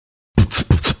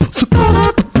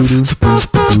Hey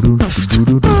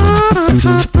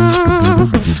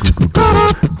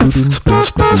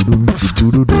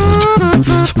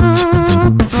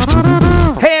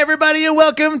everybody, and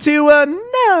welcome to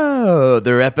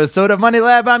another episode of Money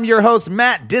Lab. I'm your host,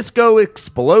 Matt Disco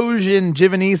Explosion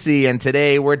Giovanisi, and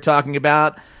today we're talking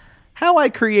about how I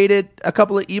created a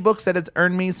couple of ebooks that has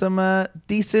earned me some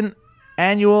decent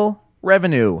annual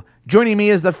revenue. Joining me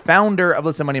is the founder of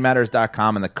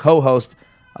ListenMoneyMatters.com and the co-host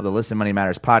of the Listen Money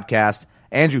Matters podcast,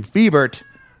 Andrew Fiebert.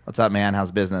 What's up, man?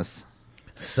 How's business?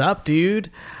 Sup, dude?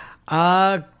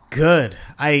 Good.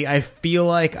 I feel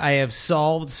like I have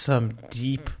solved some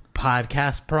deep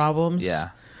podcast problems. Yeah.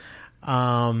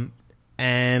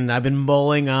 And I've been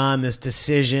mulling on this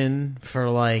decision for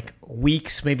like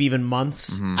weeks, maybe even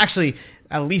months. Mm-hmm. Actually,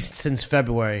 at least since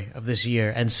February of this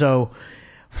year. And so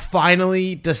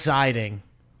finally deciding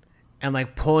and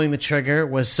like pulling the trigger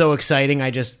was so exciting.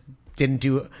 I just didn't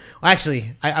do it. Well,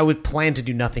 actually, I would plan to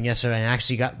do nothing yesterday, and I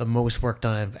actually got the most work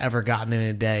done I've ever gotten in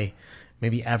a day.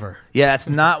 Maybe ever. Yeah, that's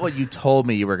not what you told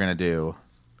me you were going to do.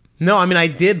 No, I mean, I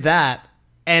did that,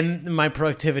 and my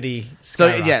productivity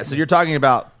skyrocketed. So you're talking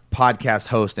about podcast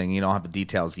hosting. You don't have the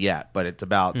details yet, but it's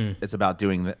about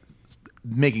doing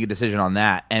making a decision on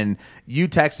that. And you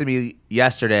texted me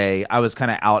yesterday. I was kind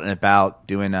of out and about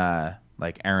doing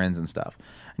like errands and stuff,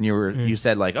 and you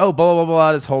said like, oh, blah blah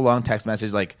blah, this whole long text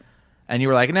message, like, and you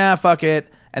were like, nah, fuck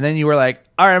it, and then you were like,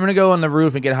 all right, I'm gonna go on the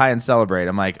roof and get high and celebrate.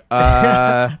 I'm like,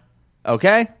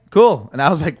 okay, cool. And I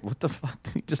was like, what the fuck?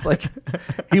 Just like,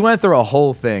 he went through a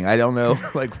whole thing. I don't know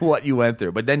like what you went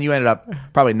through, but then you ended up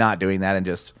probably not doing that and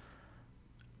just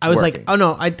I was working. like, oh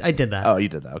no, I did that. Oh, you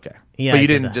did that. Okay. Yeah, but you I did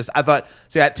didn't that. just, I thought,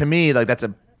 see, to me, like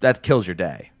that kills your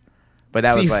day. But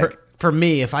that was like, for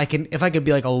me, if I could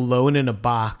be like alone in a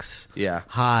box, Yeah.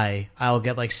 high, I'll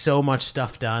get like so much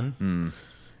stuff done.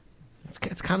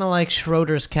 It's kind of like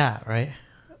Schroeder's cat, right?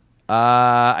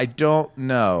 I don't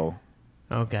know.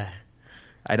 Okay.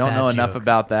 I don't Bad know enough joke.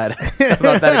 about that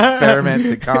experiment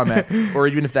to comment, or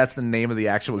even if that's the name of the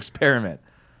actual experiment.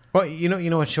 Well, you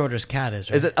know what Schroeder's cat is,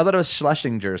 right? Is it? I thought it was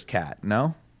Schlesinger's cat.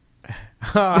 No.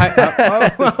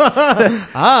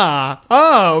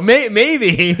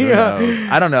 Maybe. Who knows?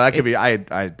 I don't know. That could be.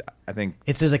 I think.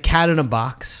 There's a cat in a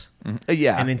box,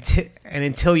 Yeah. and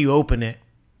until you open it,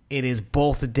 it is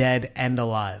both dead and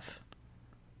alive.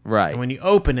 Right. And when you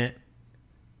open it,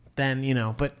 then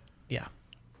but yeah,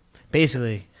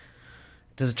 basically,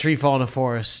 does a tree fall in a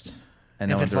forest? And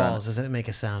no if it one's around. falls, does it make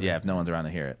a sound? Yeah. If no one's around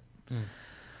to hear it.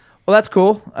 Well, that's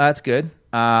cool. That's good.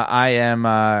 I am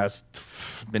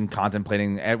been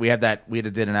contemplating. We had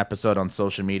did an episode on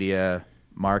social media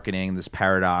marketing, this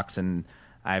paradox, and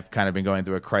I've kind of been going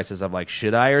through a crisis of like,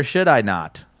 should I or should I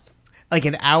not? Like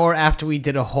an hour after we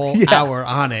did a whole hour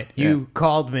on it, you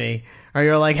called me, or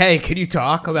you're like, "Hey, can you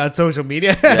talk about social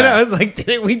media?" And I was like,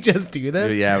 "Didn't we just do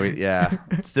this?" Yeah.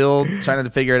 Still trying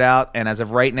to figure it out. And as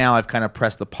of right now, I've kind of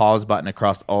pressed the pause button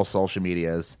across all social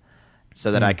medias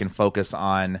so that I can focus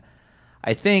on,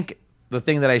 I think, the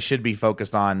thing that I should be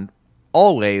focused on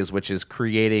always, which is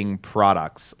creating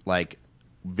products like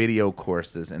video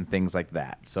courses and things like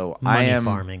that. So Money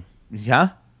farming. Yeah?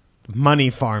 Money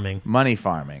farming. Money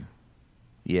farming.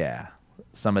 Yeah.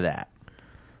 Some of that.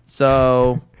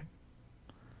 So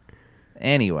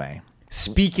anyway.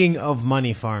 Speaking of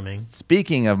money farming,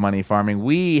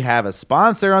 we have a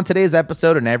sponsor on today's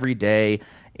episode and every day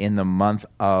in the month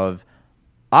of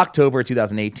October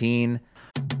 2018.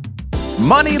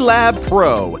 Money Lab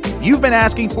Pro. You've been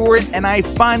asking for it, and I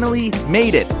finally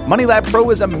made it. Money Lab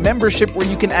Pro is a membership where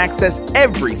you can access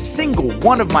every single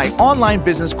one of my online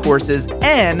business courses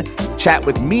and chat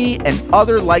with me and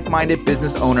other like-minded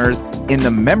business owners in the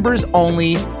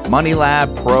members-only Money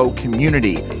Lab Pro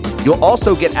community. You'll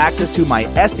also get access to my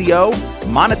SEO,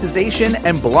 monetization,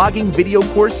 and blogging video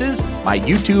courses, my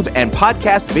YouTube and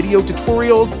podcast video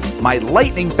tutorials, my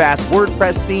lightning-fast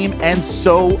WordPress theme, and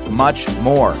so much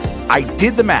more. I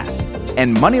did the math,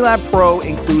 and MoneyLab Pro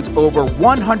includes over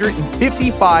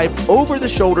 155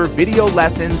 over-the-shoulder video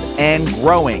lessons and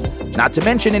growing. Not to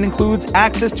mention, it includes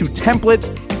access to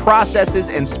templates, processes,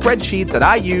 and spreadsheets that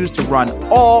I use to run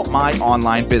all my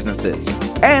online businesses.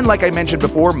 And like I mentioned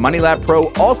before, MoneyLab Pro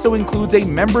also includes a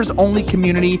members-only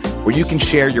community where you can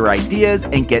share your ideas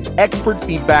and get expert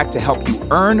feedback to help you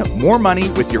earn more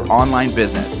money with your online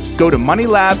business. Go to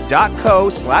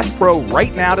moneylab.co/pro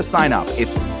right now to sign up.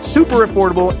 It's super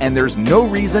affordable, and there's no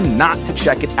reason not to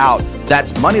check it out.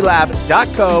 That's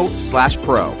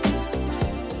moneylab.co/pro.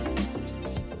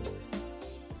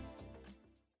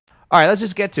 All right, let's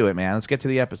just get to it, man. Let's get to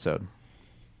the episode.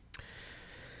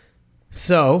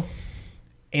 So,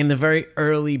 In the very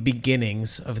early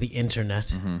beginnings of the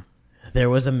internet, there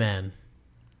was a man,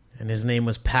 and his name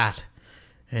was Pat,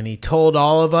 and he told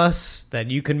all of us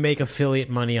that you can make affiliate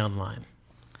money online.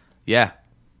 Yeah.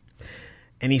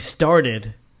 And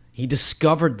he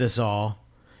discovered this all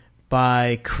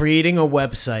by creating a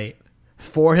website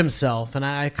for himself. And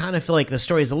I kind of feel like the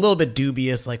story is a little bit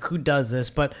dubious, like who does this?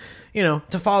 But,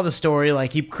 to follow the story,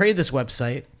 like he created this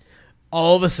website,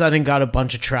 all of a sudden got a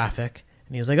bunch of traffic,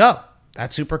 and he was like, oh,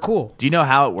 that's super cool. Do you know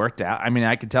how it worked out? I mean,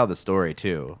 I could tell the story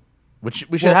too. Which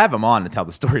we should have him on to tell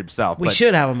the story himself. We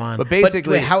should have him on. But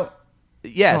basically, wait, how?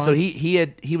 Yeah, so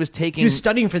he was taking. He was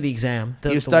studying for the exam.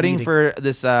 He was studying for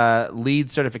this lead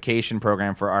certification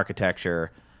program for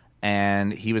architecture,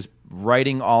 and he was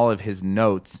writing all of his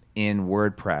notes in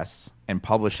WordPress and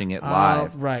publishing it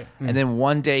live. Right. And then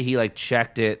one day he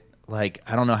checked it, I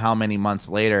don't know how many months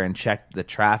later, and checked the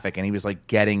traffic, and he was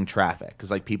getting traffic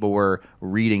because people were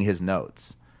reading his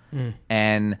notes,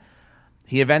 and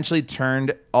he eventually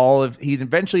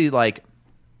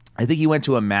I think he went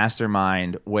to a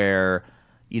mastermind where,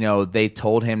 they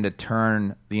told him to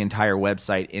turn the entire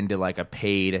website into a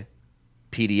paid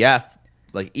PDF,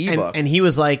 ebook. And he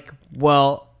was like,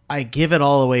 well, I give it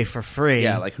all away for free.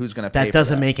 Yeah, who's going to pay that?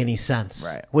 Doesn't make any sense.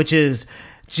 Right. Which is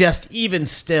just even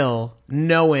still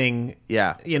knowing,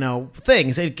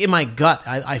 things. In my gut,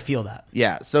 I feel that.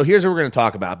 Yeah, so here's what we're going to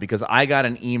talk about, because I got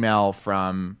an email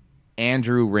from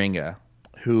Andrew Ringa,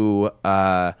 who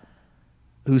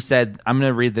said, I'm going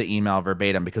to read the email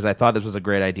verbatim because I thought this was a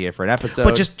great idea for an episode.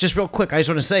 But just real quick, I just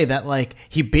want to say that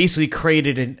he basically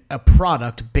created a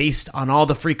product based on all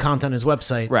the free content on his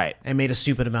website, right, and made a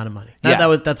stupid amount of money.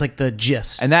 Yeah. That's the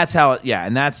gist, and that's how,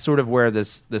 and that's sort of where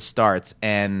this starts.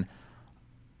 And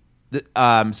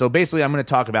so basically, I'm going to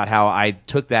talk about how I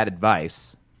took that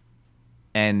advice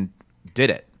and did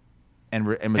it, and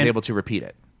was able to repeat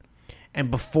it.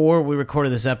 And before we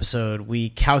recorded this episode, we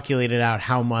calculated out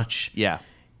how much that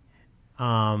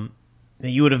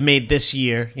you would have made this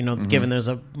year, given there's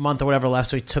a month or whatever left.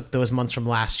 So we took those months from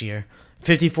last year,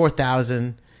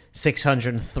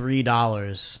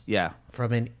 $54,603. Yeah,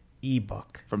 from an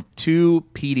ebook, from 2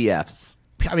 PDFs.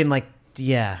 I mean,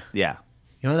 yeah. You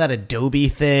know that Adobe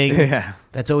thing? Yeah,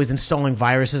 that's always installing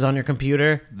viruses on your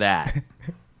computer. That.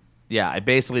 I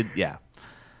basically.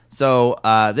 So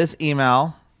this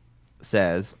email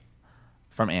says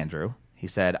from Andrew. He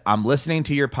said, I'm listening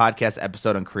to your podcast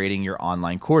episode on creating your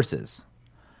online courses.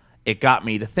 It got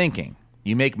me to thinking.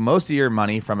 You make most of your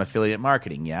money from affiliate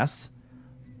marketing, yes?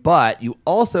 But you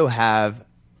also have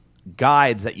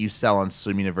guides that you sell on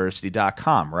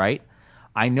swimuniversity.com, right?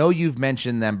 I know you've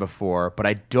mentioned them before, but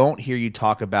I don't hear you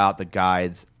talk about the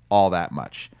guides all that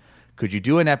much. Could you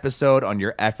do an episode on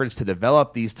your efforts to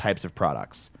develop these types of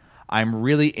products? I'm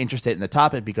really interested in the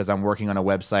topic because I'm working on a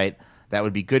website that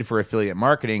would be good for affiliate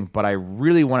marketing, but I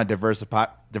really want to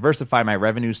diversify my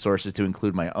revenue sources to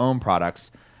include my own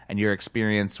products, and your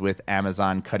experience with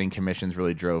Amazon cutting commissions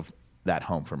really drove that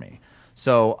home for me.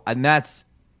 So, and that's,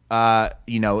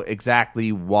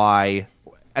 exactly why,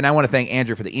 and I want to thank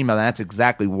Andrew for the email, and that's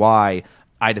exactly why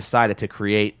I decided to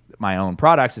create my own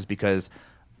products, is because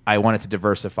I wanted to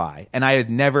diversify. And I had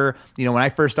never, when I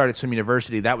first started Swim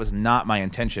University, that was not my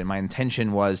intention. My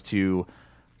intention was to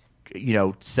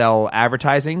sell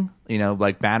advertising,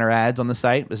 banner ads on the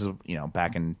site. This is,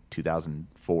 back in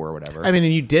 2004 or whatever. I mean,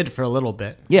 and you did for a little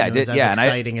bit. Yeah, I did. As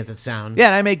exciting as it sounds. Yeah,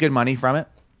 and I made good money from it.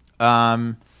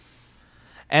 And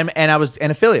I was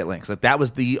an affiliate links. That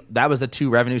was the 2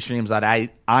 revenue streams that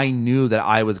I knew that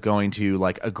I was going to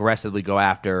aggressively go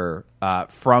after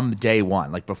from day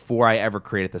one, before I ever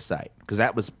created the site, because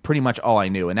that was pretty much all I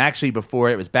knew. And actually, before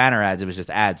it was banner ads, it was just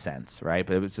AdSense, right?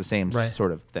 But it was the same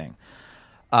sort of thing.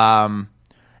 And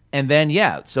then,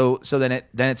 so then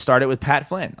it started with Pat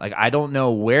Flynn. I don't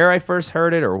know where I first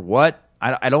heard it or what.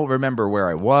 I don't remember where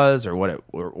I was or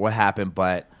what happened,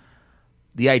 but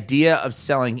the idea of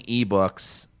selling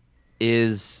ebooks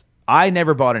is, I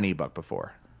never bought an ebook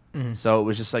before. Mm-hmm. So it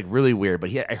was just really weird,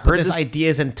 but I heard this idea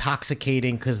is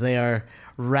intoxicating because they are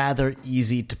rather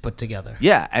easy to put together.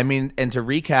 Yeah. I mean, and to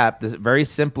recap this very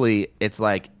simply, it's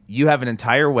you have an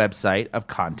entire website of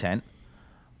content.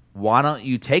 Why don't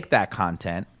you take that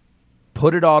content,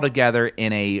 put it all together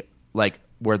in a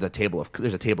where there's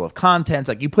a table of contents,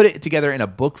 you put it together in a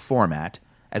book format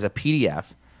as a PDF,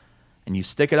 and you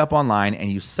stick it up online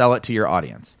and you sell it to your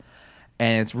audience.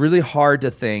 And it's really hard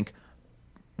to think,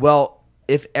 well,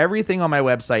 if everything on my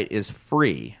website is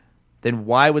free, then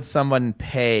why would someone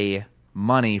pay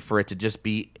money for it to just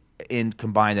be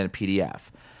combined in a PDF?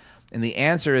 And the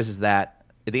answer is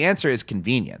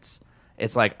convenience.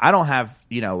 It's like I don't have,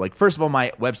 like first of all,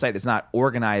 my website is not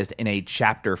organized in a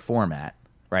chapter format,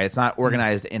 right? It's not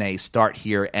organized in a start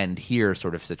here, end here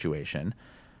sort of situation.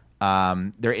 There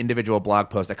are individual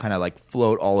blog posts that kind of like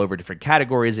float all over different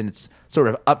categories, and it's sort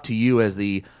of up to you as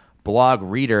the blog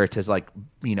reader to like,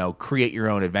 create your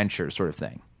own adventure sort of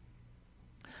thing.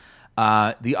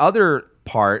 The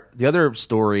other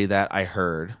story that I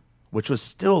heard, which was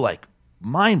still like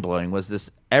mind blowing, was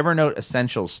this Evernote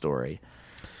Essentials story.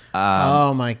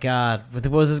 Oh my God! What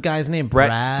was this guy's name?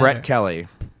 Brett Kelly.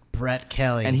 Brett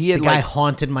Kelly, and he had the guy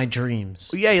haunted my dreams.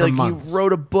 Yeah, for he months.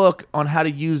 wrote a book on how to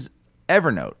use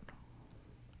Evernote.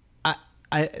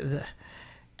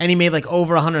 And he made like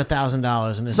over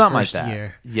 $100,000 in his first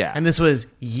year. Yeah, and this was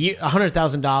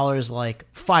 $100,000 like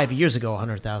 5 years ago.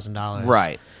 $100,000,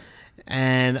 right?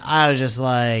 And I was just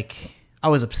like, I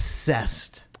was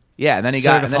obsessed. Yeah, and then he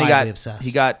got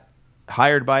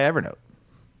hired by Evernote.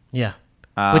 Yeah,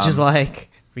 which is like,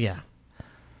 yeah.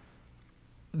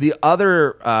 The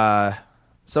other,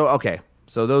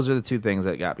 so those are the two things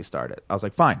that got me started. I was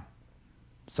like, fine.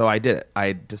 So I did it.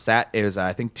 I just sat. It was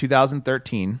I think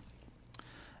 2013,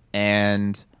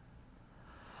 and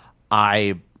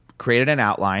I created an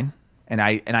outline, and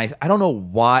I don't know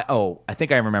why. Oh, I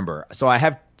think I remember. So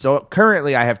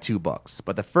currently I have 2 books,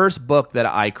 but the first book that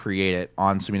I created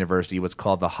on Swim University was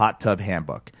called the Hot Tub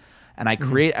Handbook, and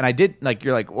I did like,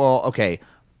 you're like, well, okay.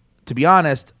 To be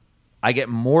honest, I get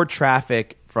more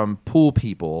traffic from pool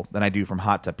people than I do from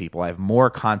hot tub people. I have more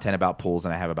content about pools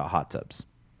than I have about hot tubs.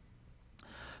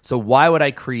 So why would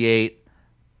I create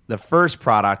the first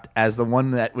product as the one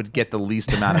that would get the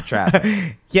least amount of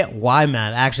traffic? Yeah, why,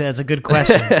 Matt? Actually, that's a good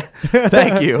question.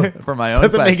 Thank you for my own.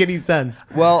 Doesn't make any sense.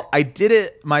 Well, I did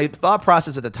it. My thought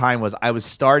process at the time was I was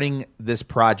starting this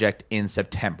project in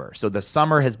September. So the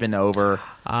summer has been over.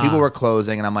 People were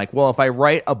closing. And I'm like, well, if I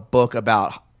write a book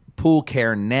about pool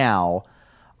care now,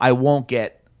 I won't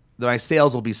get, my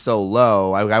sales will be so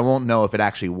low. I won't know if it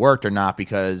actually worked or not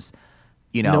because,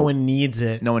 no one needs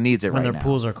it. No one needs it when right their now.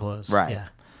 Pools are closed. Right. Yeah.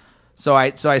 So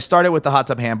I started with the Hot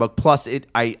Tub Handbook. Plus,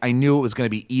 I knew it was going to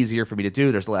be easier for me to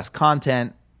do. There's less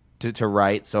content to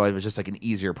write, so it was just like an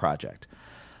easier project.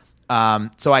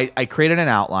 So I created an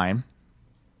outline,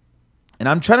 and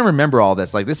I'm trying to remember all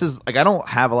this. Like this is like I don't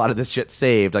have a lot of this shit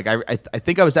saved. Like I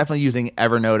think I was definitely using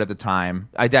Evernote at the time.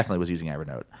 I definitely was using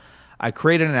Evernote. I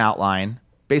created an outline,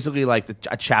 basically like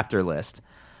a chapter list,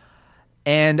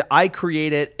 and I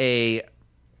created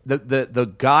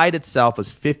The guide itself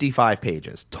was 55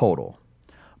 pages total,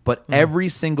 but every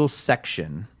single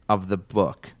section of the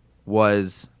book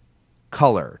was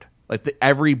colored. Like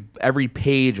every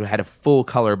page had a full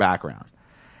color background,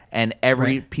 and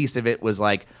every piece of it was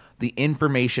like the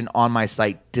information on my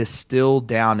site distilled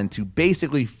down into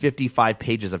basically 55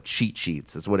 pages of cheat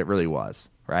sheets. Is what it really was,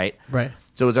 right? Right.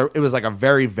 So it was like a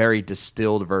very, very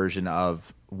distilled version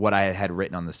of what I had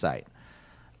written on the site.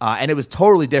 And it was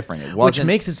totally different. It wasn't, which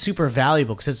makes it super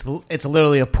valuable because it's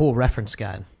literally a pool reference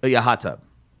guide. Yeah, hot tub.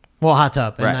 Well, hot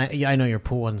tub, and Right. I know your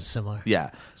pool one's similar.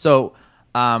 Yeah. So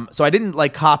I didn't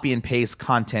like copy and paste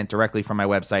content directly from my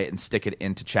website and stick it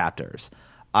into chapters.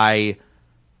 I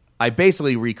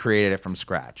basically recreated it from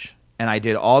scratch, and I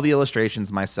did all the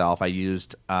illustrations myself. I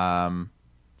used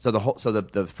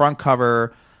the front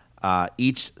cover,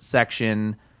 each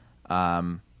section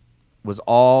was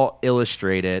all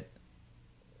illustrated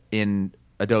in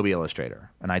Adobe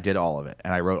Illustrator, and I did all of it,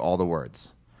 and I wrote all the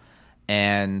words.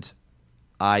 And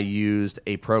I used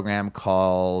a program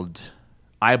called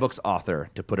iBooks Author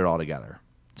to put it all together.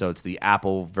 So it's the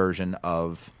Apple version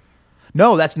of...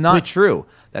 No, that's not true.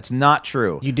 That's not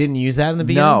true. You didn't use that in the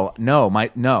beginning? No.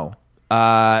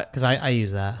 Because I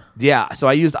use that. Yeah, so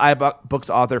I used iBooks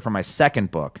Author for my second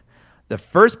book. The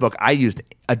first book, I used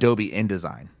Adobe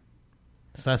InDesign.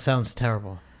 So that sounds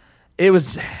terrible. It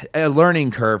was a learning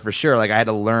curve for sure. Like I had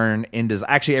to learn InDesign.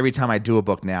 Actually, every time I do a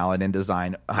book now in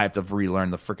InDesign, I have to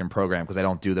relearn the freaking program because I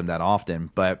don't do them that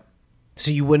often. But so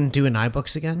you wouldn't do in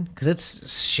iBooks again? Because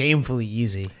it's shamefully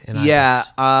easy in iBooks.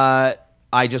 Yeah,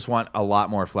 I just want a lot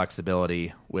more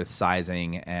flexibility with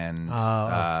sizing and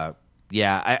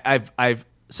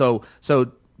So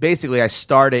basically, I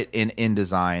started in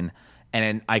InDesign, and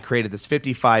then I created this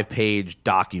 55-page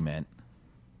document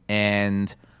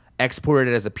and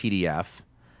exported it as a PDF.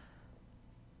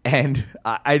 And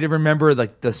I remember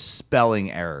like the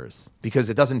spelling errors because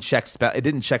it didn't check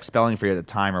spelling for you at the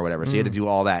time or whatever. So you had to do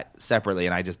all that separately,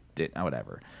 and I just didn't.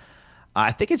 Whatever.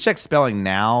 I think it checks spelling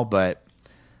now, but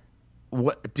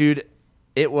dude,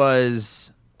 it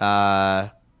was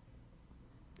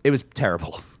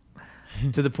terrible.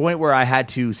 To the point where I had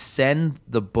to send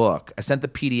the book. I sent the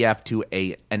PDF to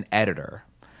an editor,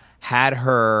 she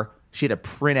had to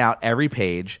print out every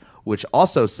page, which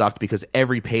also sucked because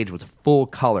every page was full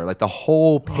color. Like the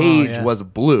whole page was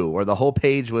blue, or the whole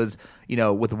page was,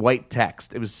 with white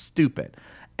text. It was stupid.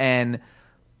 And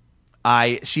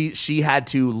she had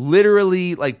to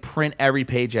literally like print every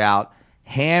page out,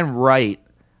 hand write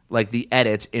like the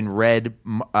edits in red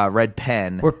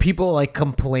pen. Were people like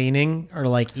complaining or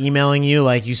like emailing you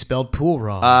like you spelled pool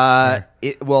wrong?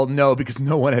 Well, no, because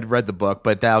no one had read the book,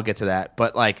 but I'll get to that.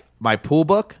 But like my pool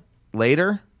book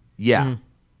later,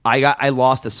 I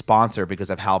lost a sponsor because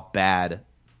of how bad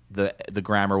the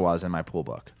grammar was in my pool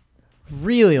book.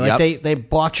 Really? Like they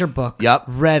bought your book,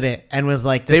 read it, and was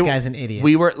like, this guy's an idiot.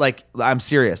 We were like, I'm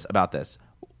serious about this.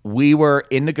 We were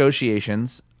in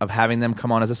negotiations of having them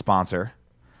come on as a sponsor.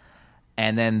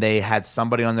 And then they had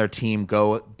somebody on their team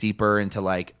go deeper into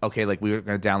like, okay, like we were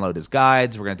going to download his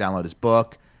guides, we're going to download his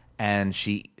book, and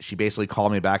she basically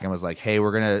called me back and was like, hey,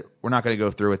 we're not going to go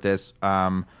through with this.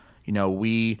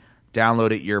 We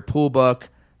downloaded your pool book,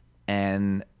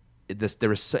 and it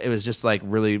was just like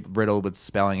really riddled with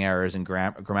spelling errors and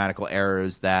grammatical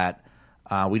errors that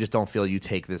we just don't feel you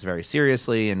take this very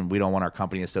seriously, and we don't want our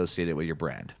company associated with your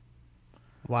brand.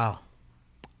 Wow,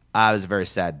 it was a very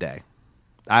sad day.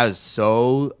 I was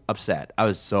so upset.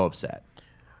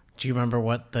 Do you remember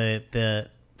what the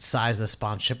size of the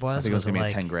sponsorship was? I think it was going to be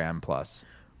like 10 grand plus.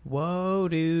 Whoa,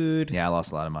 dude. Yeah, I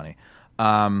lost a lot of money.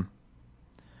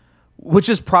 Which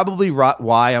is probably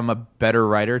why I'm a better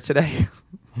writer today.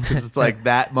 Because it's like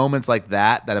that, moments like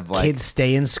that have like... Kids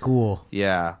stay in school.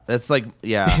 Yeah. That's like,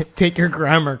 yeah. Take your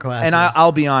grammar classes. And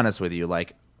I'll be honest with you.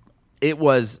 Like,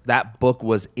 that book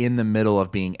was in the middle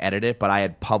of being edited, but I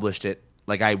had published it.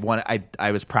 Like I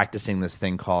was practicing this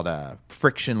thing called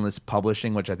frictionless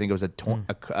publishing, which I think it was a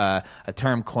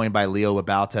term coined by Leo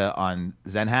Babauta on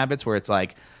Zen Habits, where it's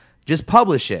like, just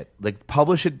publish it, like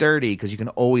publish it dirty, because you can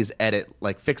always edit,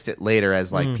 like fix it later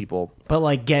as like people. But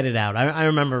like get it out. I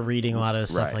remember reading a lot of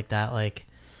stuff like that. Like,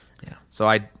 yeah. So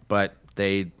it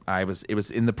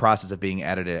was in the process of being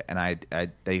edited,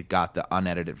 and they got the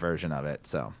unedited version of it.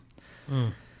 So.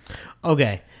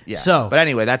 Okay. Yeah. So, but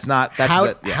anyway,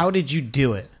 how did you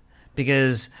do it?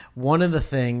 Because one of the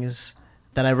things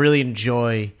that I really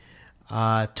enjoy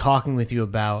talking with you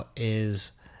about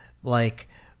is like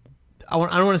I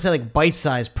don't want to say like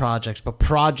bite-sized projects, but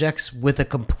projects with a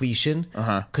completion.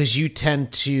 Because you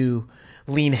tend to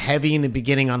lean heavy in the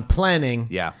beginning on planning,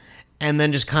 and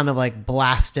then just kind of like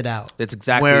blast it out. It's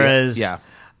exactly whereas it. Yeah.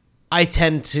 I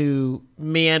tend to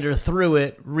meander through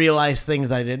it, realize things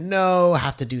that I didn't know,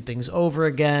 have to do things over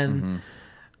again.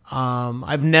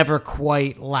 I've never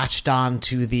quite latched on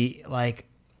to the like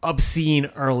obscene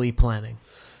early planning.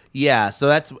 Yeah, so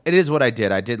it is what I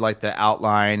did. I did like the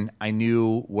outline. I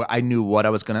knew what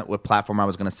platform I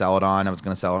was gonna sell it on.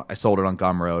 I sold it on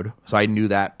Gumroad, so I knew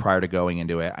that prior to going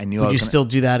into it. I knew. Would you still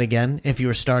do that again if you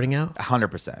were starting out?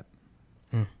 100%.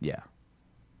 Yeah.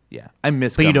 Yeah, I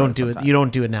miss. But Gumroad you don't do sometimes. it. You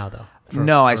don't do it now, though.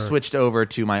 I switched over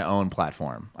to my own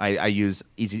platform. I use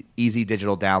easy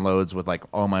digital downloads with like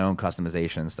all my own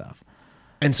customization and stuff.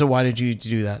 And so, why did you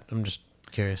do that? I'm just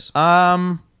curious.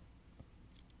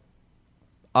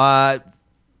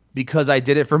 Because I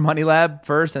did it for Money Lab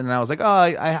first, and then I was like,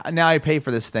 now I pay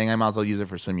for this thing. I might as well use it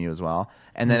for SwimU as well.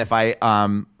 And then if I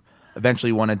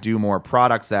eventually want to do more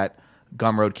products that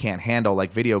Gumroad can't handle,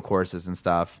 like video courses and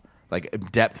stuff,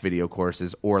 like depth video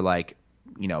courses, or like,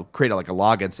 create like a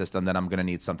login system, then I'm going to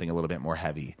need something a little bit more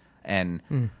heavy. And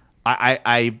and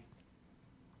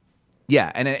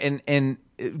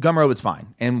Gumroad was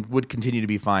fine and would continue to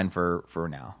be fine for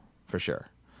now, for sure.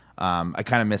 I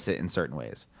kind of miss it in certain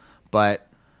ways, but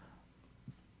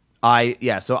I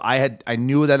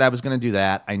knew that I was going to do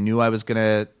that. I knew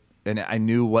I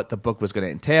knew what the book was going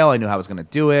to entail. I knew how I was going to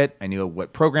do it. I knew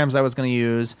what programs I was going to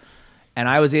use. And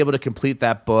I was able to complete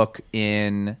that book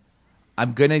in,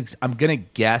 I'm gonna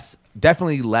guess,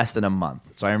 definitely less than a month.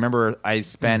 So I remember I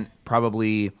spent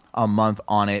probably a month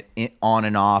on it, on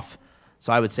and off.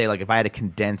 So I would say, like, if I had to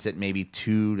condense it, maybe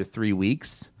 2 to 3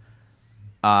 weeks.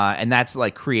 And that's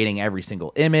like creating every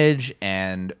single image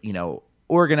and,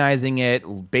 organizing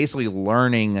it, basically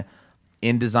learning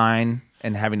InDesign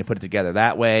and having to put it together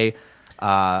that way.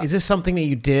 Is this something that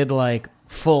you did like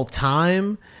full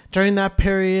time during that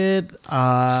period?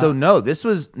 This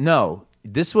was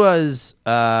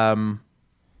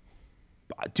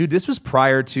this was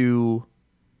prior to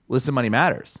Listen Money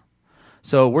Matters.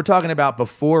 So we're talking about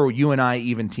before you and I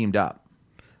even teamed up.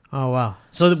 Oh, wow.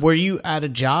 So were you at a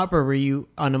job or were you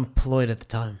unemployed at the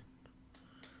time?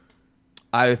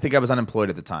 I think I was unemployed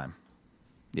at the time.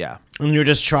 Yeah. And you're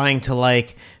just trying to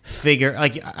like figure,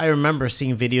 like I remember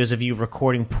seeing videos of you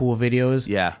recording pool videos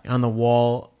on the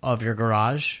wall of your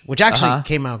garage, which actually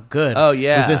came out good. Oh,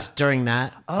 yeah. Was this during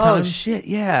that Oh, time? shit,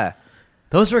 yeah.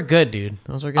 Those were good, dude.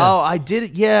 Those were good. Oh, I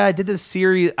did this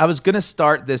series. I was going to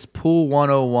start this Pool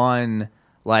 101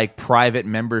 like private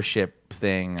membership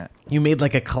thing. You made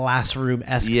like a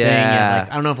classroom-esque thing. Yeah. And,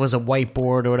 like, I don't know if it was a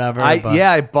whiteboard or whatever.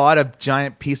 I bought a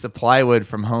giant piece of plywood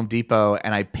from Home Depot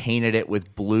and I painted it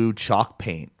with blue chalk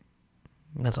paint.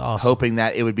 That's awesome. Hoping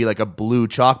that it would be like a blue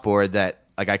chalkboard that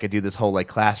like I could do this whole like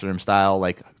classroom style,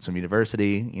 like some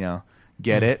university,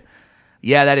 get it?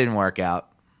 Yeah, that didn't work out.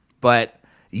 But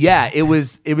yeah, it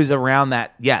was around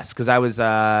that. Yes, because I was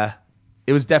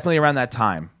it was definitely around that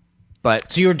time.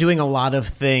 But so you were doing a lot of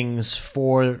things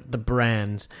for the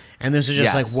brand, and this was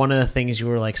just like one of the things you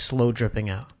were like slow dripping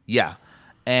out. Yeah,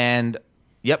 and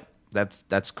yep,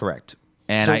 that's correct.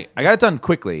 And so, I got it done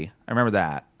quickly. I remember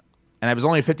that, and it was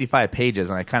only 55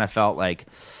 pages, and I kind of felt like,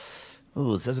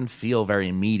 oh, this doesn't feel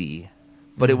very meaty,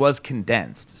 but it was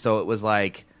condensed, so it was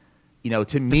like,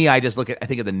 to me, I just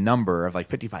think of the number of like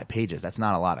 55 pages. That's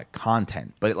not a lot of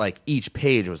content, but like each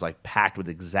page was like packed with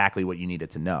exactly what you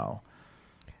needed to know.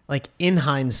 Like in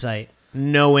hindsight,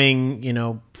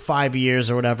 knowing, 5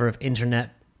 years or whatever of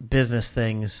internet business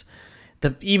things,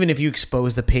 even if you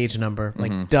expose the page number,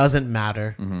 like doesn't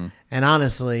matter. Mm-hmm. And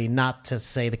honestly, not to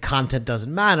say the content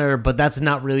doesn't matter, but that's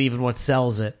not really even what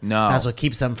sells it. No. That's what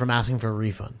keeps them from asking for a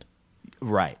refund.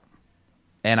 Right.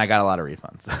 And I got a lot of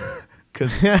refunds.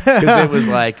 Because it was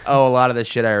like, oh, a lot of this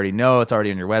shit I already know. It's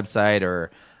already on your website.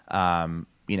 Or,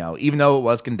 even though it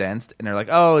was condensed. And they're like,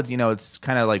 oh, it's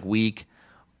kind of like weak.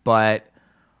 But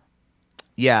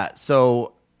yeah,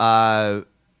 so it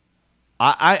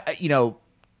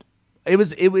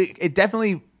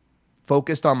definitely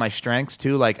focused on my strengths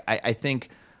too. Like I think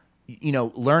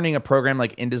learning a program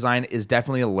like InDesign is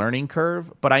definitely a learning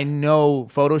curve. But I know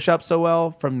Photoshop so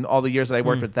well from all the years that I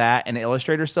worked with that, and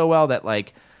Illustrator so well that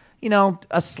like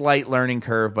a slight learning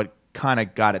curve, but kind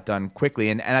of got it done quickly.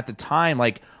 And at the time,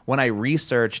 like when I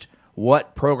researched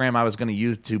what program I was going to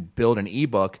use to build an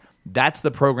ebook, that's the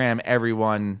program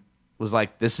everyone was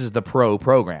like, this is the pro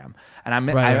program. And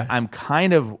I'm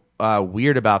kind of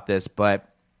weird about this, but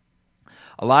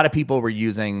a lot of people were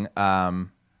using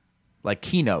like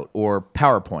Keynote or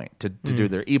PowerPoint to do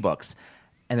their ebooks.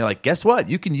 And they're like, guess what?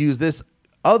 You can use this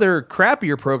other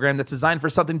crappier program that's designed for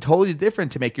something totally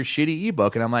different to make your shitty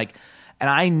ebook. And I'm like, and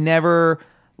I never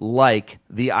like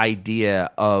the idea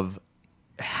of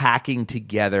hacking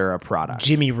together a product.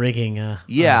 Jimmy rigging.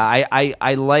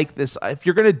 I like this. If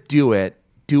you're going to do it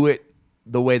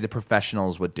the way the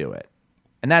professionals would do it.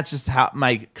 And that's just how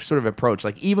my sort of approach,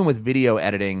 like even with video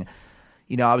editing,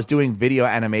 I was doing video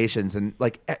animations, and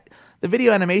like the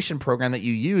video animation program that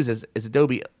you use is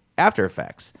Adobe After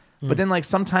Effects. But then like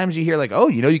sometimes you hear like, oh,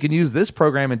 you can use this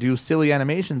program and do silly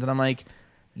animations. And I'm like,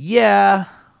 yeah.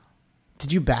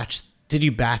 Did you batch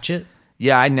it?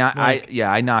 Yeah, I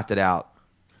knocked it out.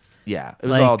 Yeah, it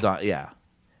was all done. Yeah.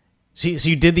 So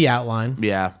you did the outline.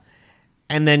 Yeah.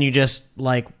 And then you just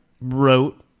like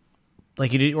wrote,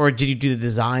 like you did, or did you do the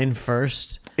design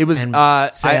first? It was and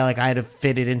I had to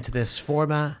fit it into this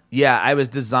format. Yeah, I was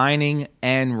designing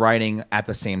and writing at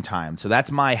the same time. So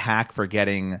that's my hack for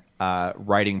getting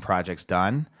writing projects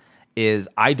done. Is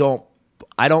I don't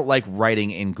like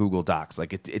writing in Google Docs.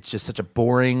 Like it's just such a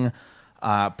boring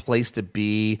place to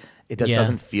be. It just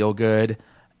doesn't feel good.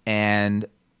 And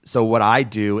so what I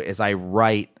do is I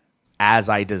write as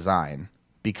I design,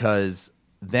 because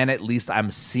then at least I'm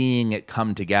seeing it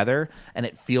come together and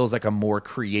it feels like a more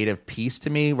creative piece to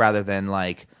me rather than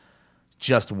like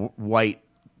just a white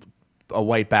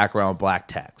background, black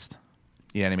text.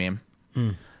 You know what I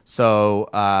mean? So,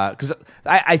 because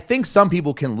I think some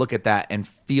people can look at that and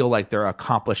feel like they're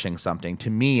accomplishing something.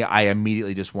 To me, I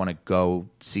immediately just want to go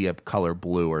see a color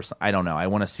blue or something. I don't know. I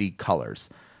want to see colors.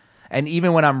 And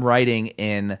even when I'm writing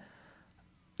in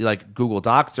like Google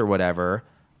Docs or whatever,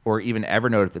 or even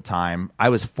Evernote at the time, I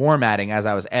was formatting as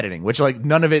I was editing, which like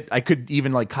none of it I could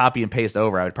even like copy and paste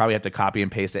over. I would probably have to copy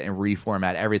and paste it and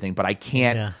reformat everything, but I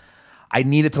can't. Yeah. I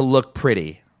need it to look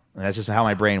pretty. And that's just how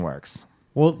my brain works.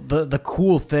 Well, the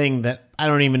cool thing that I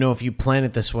don't even know if you plan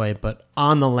it this way, but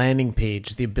on the landing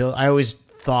page, I always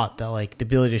thought that like the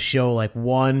ability to show like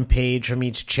one page from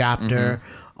each chapter,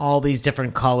 all these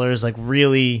different colors, like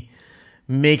really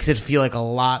makes it feel like a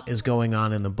lot is going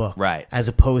on in the book. Right. As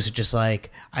opposed to just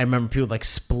like, I remember people like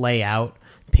splay out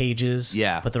pages.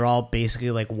 Yeah. But they're all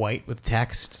basically like white with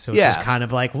text. So it's just kind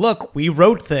of like, look, we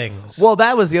wrote things. Well,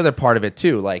 that was the other part of it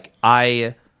too. Like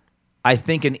I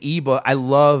think an ebook, I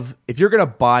love, if you're going to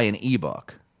buy an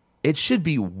ebook, it should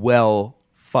be well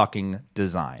fucking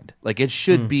designed. Like it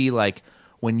should be like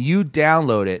when you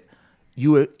download it,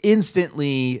 you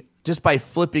instantly, just by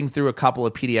flipping through a couple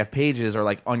of PDF pages or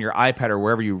like on your iPad or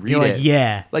wherever you read You're like, it.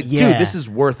 yeah. Like, yeah. dude, this is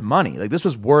worth money. Like this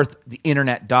was worth the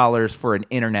internet dollars for an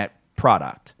internet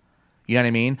product. You know what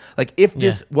I mean? Like if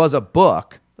this was a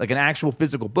book, like an actual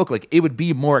physical book, like it would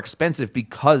be more expensive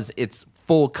because it's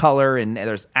full color and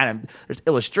there's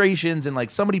illustrations and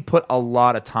like somebody put a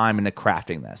lot of time into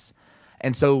crafting this.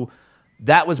 And so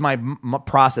that was my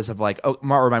process of like, or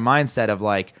my mindset of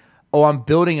like, oh, I'm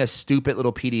building a stupid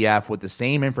little PDF with the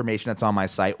same information that's on my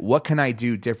site. What can I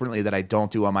do differently that I don't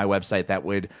do on my website that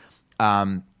would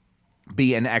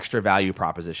be an extra value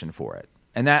proposition for it?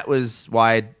 And that was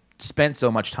why I spent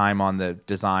so much time on the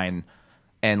design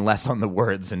and less on the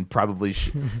words, and probably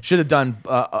should have done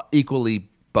equally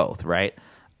both, right?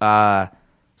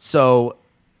 So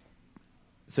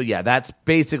yeah, that's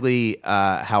basically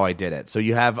how I did it. So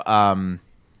you have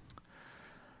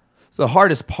so the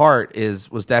hardest part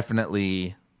was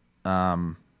definitely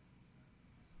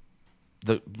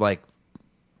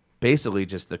basically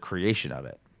just the creation of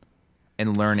it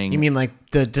and learning. You mean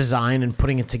like the design and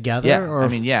putting it together? Yeah, Or I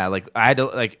mean, yeah. Like I had to,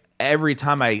 like every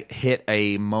time I hit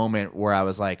a moment where I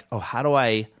was like, oh, how do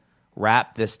I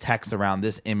wrap this text around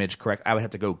this image correct? I would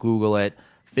have to go Google it,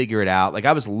 figure it out. Like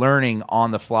I was learning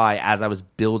on the fly as I was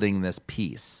building this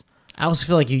piece. I also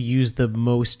feel like you use the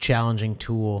most challenging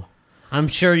tool. I'm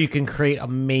sure you can create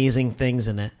amazing things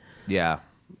in it. Yeah.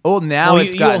 Oh, now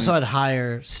you also had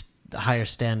higher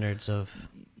standards of.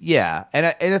 Yeah,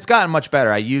 and it's gotten much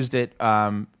better. I used it.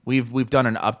 We've done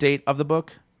an update of the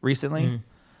book recently,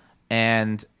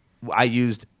 and I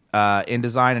used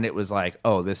InDesign, and it was like,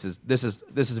 oh, this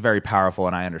is very powerful,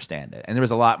 and I understand it. And there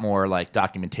was a lot more like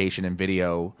documentation and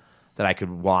video that I could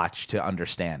watch to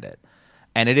understand it.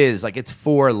 And it is like it's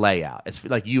for layout. It's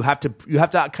like you have to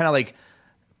kind of like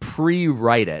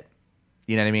pre-write it,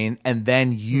 you know what I mean, and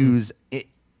then use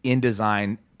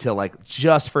InDesign to like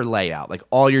just for layout. Like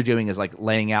all you're doing is like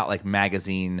laying out like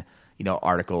magazine,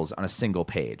 articles on a single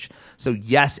page. So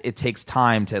yes, it takes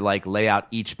time to like lay out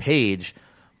each page,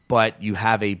 but you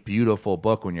have a beautiful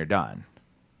book when you're done,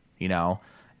 And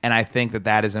I think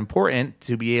that is important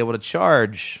to be able to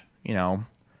charge,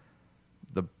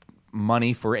 the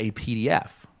money for a PDF.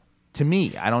 To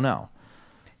me, I don't know.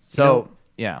 So,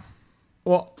 yeah.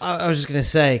 Well, I was just going to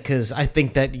say, because I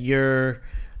think that your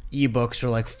ebooks are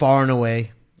like far and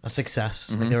away a success.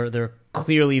 Mm-hmm. Like they're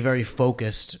clearly very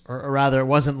focused, or rather, it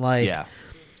wasn't like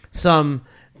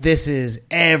this is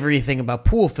everything about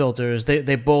pool filters.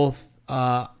 They both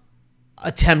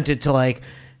attempted to like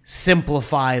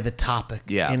simplify the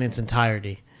topic in its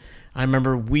entirety. I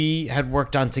remember we had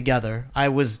worked on together. I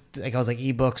was like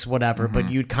ebooks, whatever,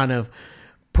 but you'd kind of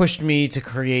pushed me to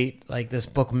create like this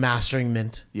book, Mastering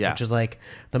Mint, which is like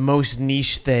the most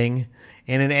niche thing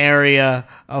in an area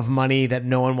of money that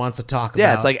no one wants to talk about.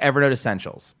 Yeah, it's like Evernote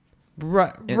Essentials.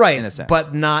 Right, in a sense.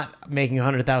 But not making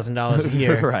 $100,000 a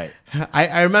year. Right.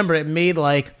 I remember it made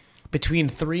like between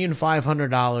 $300 and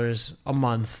 $500 a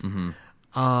month,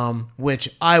 which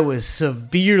I was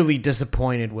severely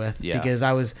disappointed with because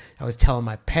I was telling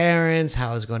my parents how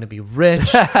I was going to be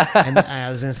rich and I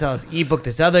was going to sell this ebook.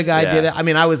 This other guy did it. I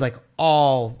mean, I was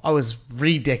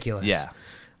ridiculous. Yeah.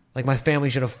 Like my family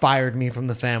should have fired me from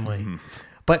the family.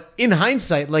 But in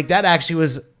hindsight, like that actually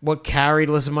was what carried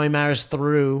Listen Money Matters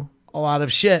through a lot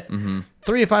of shit. $300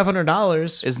 to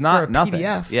 $500 is not for a nothing.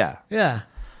 PDF. Yeah.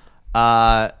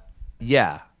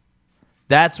 Yeah.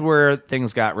 That's where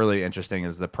things got really interesting,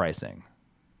 is the pricing.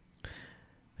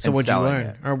 So what'd you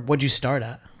learn? Or what'd you start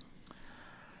at?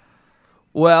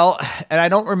 Well, and I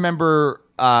don't remember.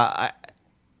 I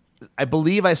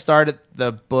believe I started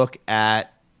the book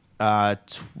at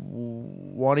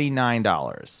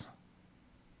 $29.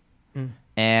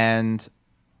 And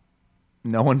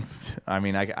no one, I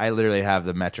mean, I literally have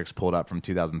the metrics pulled up from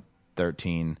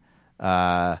 2013.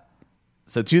 So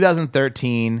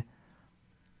 2013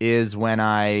 is when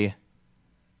I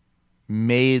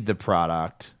made the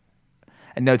product.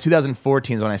 And no,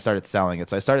 2014 is when I started selling it.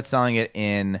 So I started selling it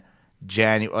in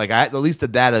January. Like at least the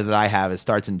data that I have, it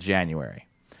starts in January.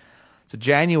 So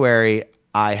January,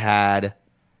 I had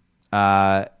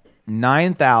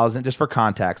 9,000, just for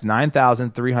context,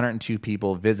 9,302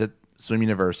 people visit Swim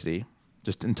University,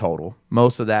 just in total.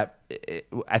 Most of that,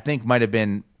 I think, might have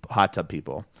been hot tub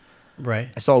people. Right.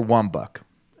 I sold one book,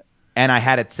 and I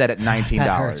had it set at $19.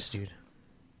 That hurts, dude.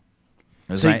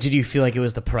 So did you feel like it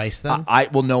was the price then?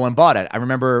 Well, no one bought it. I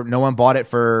remember no one bought it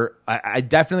for. I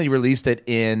definitely released it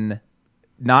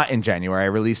not in January. I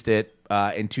released it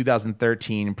in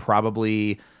 2013,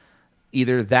 probably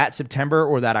either that September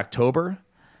or that October,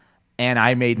 and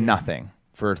I made nothing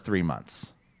for 3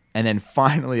 months. And then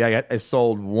finally I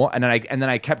sold one, and then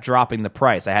I kept dropping the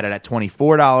price. I had it at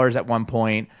 $24 at one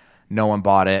point. No one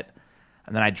bought it.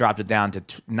 And then I dropped it down to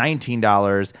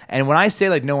 $19. And when I say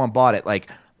like no one bought it, like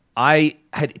I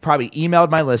had probably emailed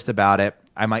my list about it.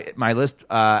 My list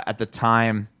at the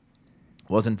time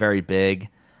wasn't very big,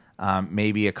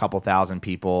 maybe a couple thousand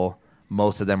people.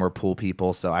 Most of them were pool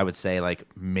people, so I would say like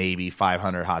maybe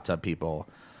 500 hot tub people.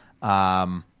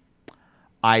 I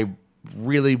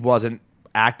really wasn't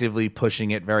actively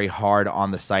pushing it very hard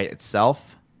on the site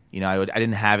itself. You know, I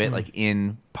didn't have it like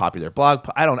in popular blog.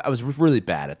 I was really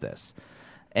bad at this.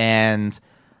 And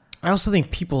I also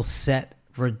think people set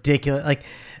ridiculous, like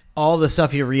all the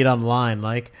stuff you read online,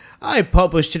 like I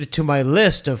published it to my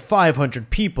list of 500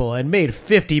 people and made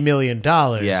 $50 million.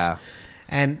 Yeah.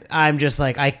 And I'm just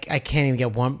like, I can't even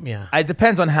get one. Yeah. It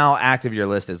depends on how active your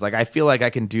list is. Like, I feel like I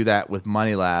can do that with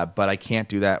Money Lab, but I can't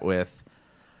do that with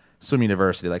Swim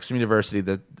University. Like Swim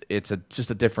University, it's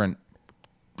just a different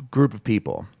group of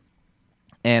people.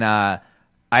 And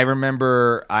I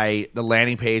remember the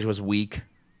landing page was weak,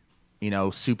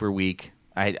 super weak.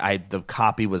 The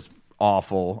copy was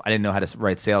awful. I didn't know how to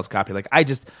write sales copy. Like I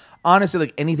just honestly,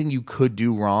 like anything you could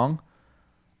do wrong,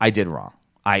 I did wrong.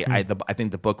 I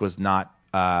think the book was not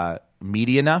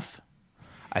meaty enough.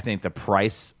 I think the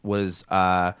price was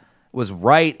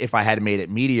right if I had made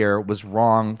it meatier. Was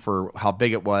wrong for how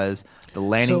big it was. The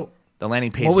landing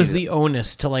page. What was the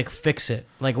onus to like fix it?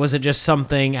 Like, was it just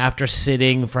something after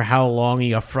sitting for how long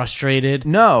you got frustrated?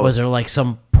 No. Was there like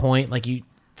some point like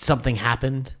something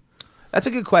happened? That's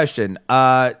a good question.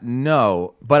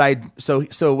 No, but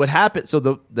so what happened? So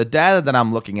the data that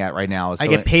I'm looking at right now is I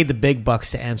get paid the big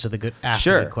bucks to answer the good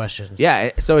questions.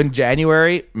 Yeah. So in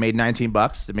January, made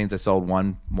 $19. It means I sold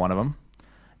one of them.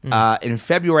 In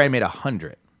February, I made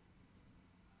 100.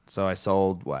 So I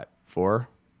sold what, 4,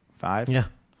 5? Yeah,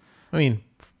 I mean,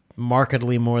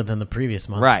 markedly more than the previous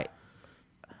month. Right.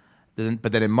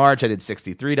 But then in March, I did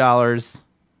 $63.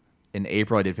 In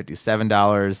April, I did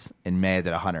 $57. In May, I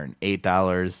did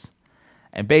 $108.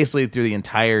 And basically, through the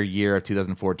entire year of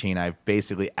 2014, I've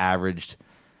basically averaged,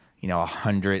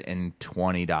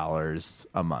 $120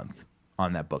 a month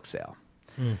on that book sale.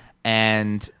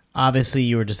 And obviously,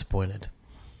 you were disappointed.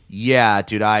 Yeah,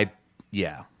 dude,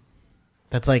 yeah.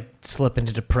 That's like slip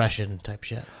into depression type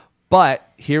shit. But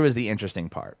here was the interesting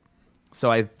part.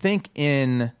 So I think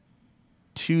in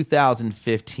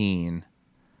 2015,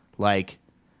 like,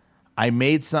 I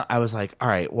was like, all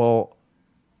right, well,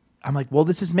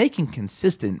 this is making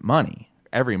consistent money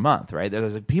every month, right?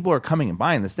 There's like, people are coming and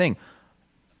buying this thing.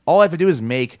 All I have to do is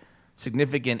make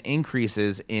significant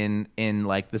increases in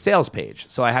like the sales page.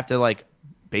 So I have to like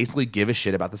basically give a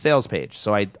shit about the sales page.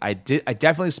 So I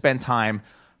definitely spent time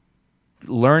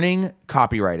learning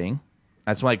copywriting.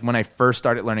 That's like when I first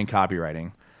started learning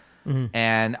copywriting. Mm-hmm.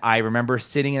 And I remember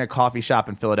sitting in a coffee shop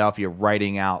in Philadelphia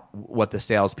writing out what the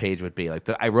sales page would be. Like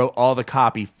I wrote all the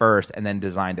copy first and then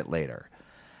designed it later.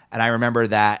 And I remember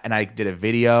that, and I did a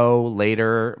video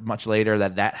much later,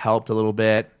 that helped a little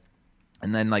bit.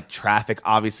 And then like traffic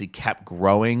obviously kept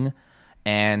growing,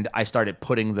 and I started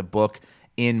putting the book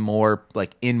in more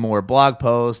blog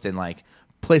posts and like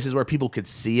places where people could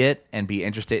see it and be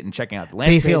interested in checking out the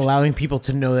landing basically page. Allowing people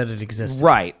to know that it existed.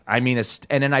 Right. I mean,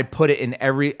 and then I put it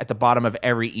at the bottom of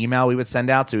every email we would send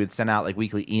out. So we would send out like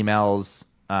weekly emails,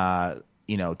 to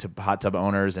hot tub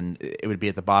owners, and it would be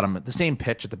at the bottom, the same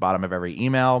pitch at the bottom of every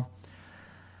email.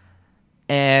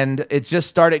 And it just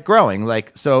started growing.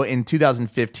 Like, so in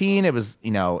 2015, it was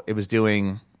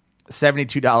doing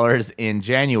 $72 in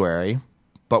January,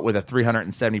 but with a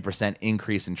 370%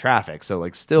 increase in traffic. So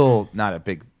like still not a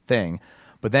big thing.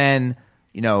 But then,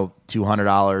 $200, $300,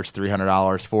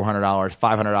 $400, $500,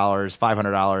 $500,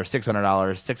 $600,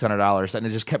 $600, and it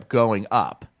just kept going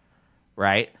up,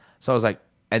 right? So I was like,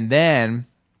 and then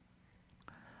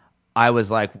I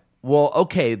was like, well,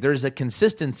 okay, there's a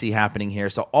consistency happening here.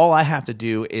 So all I have to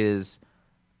do is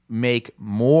make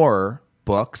more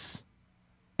books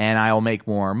and I will make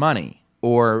more money,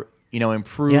 or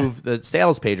improve the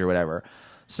sales page or whatever.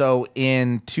 So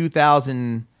in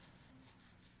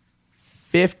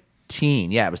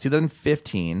 2015, it was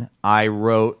 2015, I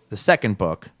wrote the second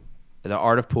book, The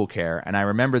Art of Pool Care, and I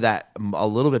remember that a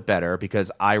little bit better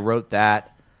because I wrote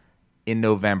that in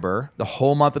November. The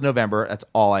whole month of November, that's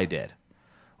all I did.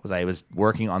 I was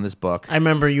working on this book. I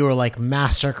remember you were like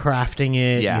master crafting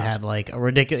it. Yeah. You had like a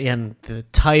ridiculous, and the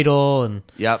title and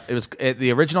yep.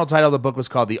 The original title of the book was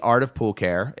called The Art of Pool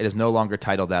Care. It is no longer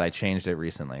titled that. I changed it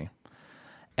recently.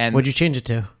 And what'd you change it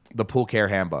to? The Pool Care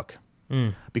Handbook.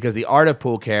 Because The Art of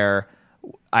Pool Care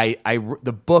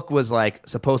the book was like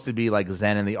supposed to be like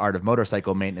Zen and the Art of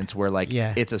Motorcycle Maintenance, where like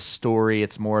it's a story.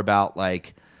 It's more about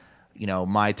like, you know,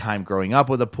 my time growing up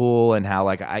with a pool and how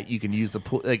like you can use the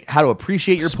pool, like how to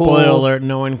appreciate your pool. Spoiler alert,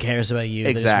 no one cares about you.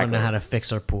 Exactly. They just want to know how to fix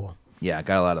their pool. Yeah, I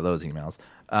got a lot of those emails.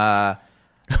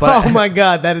 But, oh my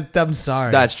God, I'm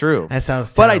sorry. That's true. That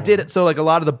sounds terrible. terrible. But I did it. So like a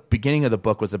lot of the beginning of the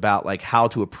book was about like how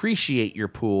to appreciate your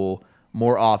pool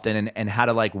more often and how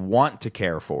to like want to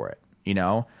care for it, you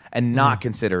know, and not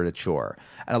consider it a chore.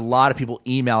 And a lot of people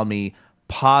emailed me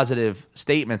positive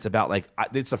statements about like,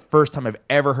 it's the first time I've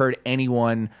ever heard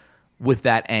anyone with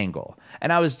that angle.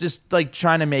 And I was just like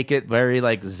trying to make it very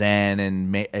like Zen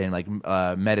and like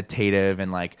meditative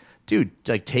and like, dude,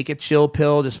 like take a chill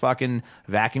pill, just fucking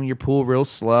vacuum your pool real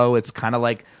slow. It's kind of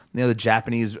like, you know, the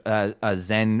Japanese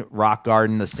Zen rock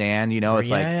garden, the sand, you know, it's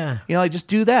you know, like just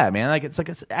do that, man. Like it's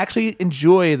actually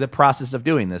enjoy the process of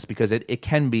doing this because it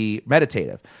can be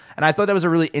meditative. And I thought that was a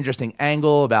really interesting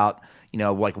angle about, you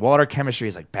know, like water chemistry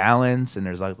is like balance and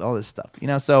there's like all this stuff, you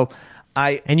know, so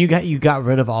And you got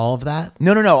rid of all of that?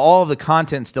 No. All of the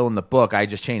content's still in the book. I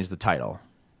just changed the title.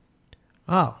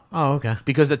 Oh, okay.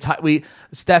 Because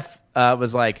Steph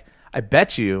was like, I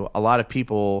bet you a lot of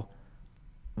people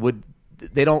would.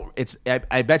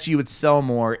 I bet you would sell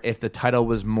more if the title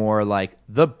was more like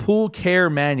the pool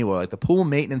care manual, like the pool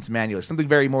maintenance manual, something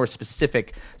very more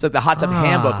specific. So the hot tub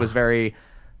handbook was very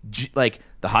like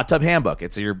the hot tub handbook.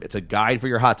 It's a guide for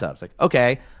your hot tubs. Like,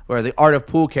 okay, where the art of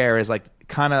pool care is like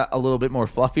kind of a little bit more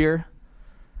fluffier.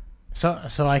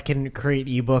 So I can create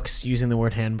ebooks using the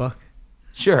word handbook?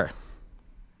 Sure.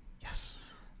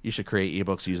 Yes. You should create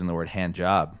ebooks using the word hand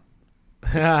job.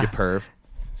 You perv.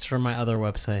 It's from my other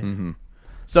website. Mm-hmm.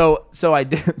 So I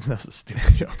did. That was a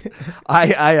stupid joke.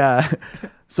 I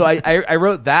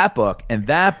wrote that book, and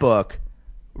that book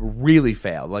really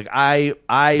failed. Like I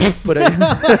put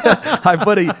I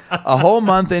put a whole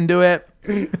month into it.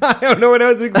 I don't know what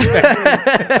I was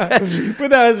expecting,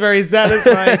 but that was very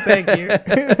satisfying. Thank you.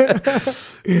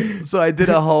 So I did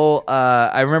a whole.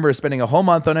 I remember spending a whole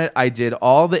month on it. I did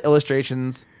all the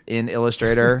illustrations in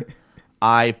Illustrator.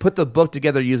 I put the book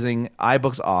together using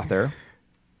iBooks Author.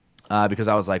 Because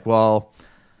I was like, well,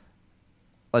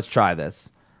 let's try this.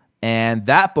 And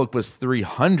that book was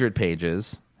 300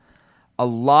 pages. A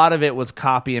lot of it was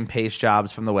copy and paste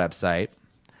jobs from the website,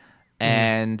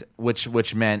 and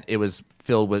which meant it was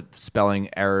filled with spelling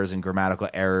errors and grammatical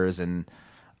errors. And,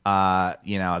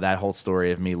 you know, that whole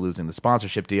story of me losing the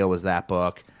sponsorship deal was that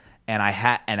book. And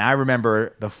I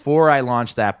remember before I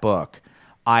launched that book,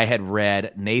 I had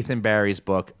read Nathan Barry's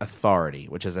book, Authority,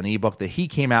 which is an ebook that he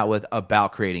came out with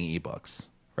about creating ebooks,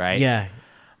 right? Yeah.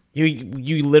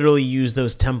 You literally use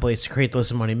those templates to create the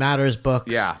Listen Money Matters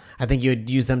books. Yeah. I think you would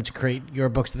use them to create your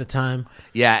books at the time.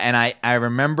 Yeah, and I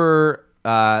remember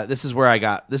this is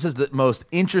the most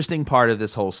interesting part of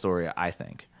this whole story, I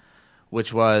think,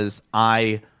 which was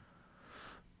I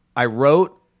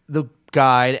wrote the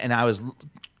guide and I was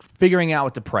figuring out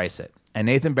what to price it. And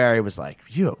Nathan Barry was like,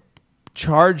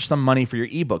 charge some money for your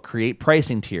ebook, create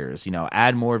pricing tiers, you know,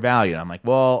 add more value. And I'm like,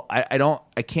 well, I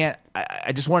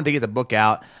just wanted to get the book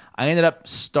out. I ended up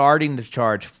starting to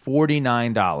charge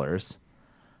 $49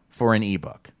 for an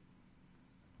ebook.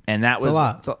 And that was a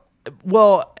lot.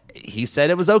 Well, he said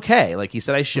it was okay. Like he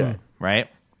said I should, right?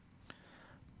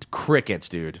 Crickets,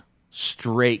 dude.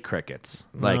 Straight crickets.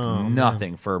 Like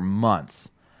nothing for months.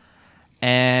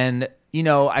 And you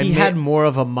know, he had more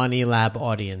of a Money Lab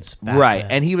audience back right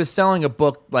then. And he was selling a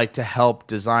book like to help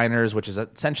designers, which is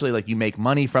essentially like you make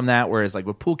money from that, whereas like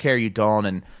with Pool Care you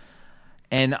don't.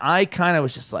 And I kind of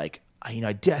was just like, you know,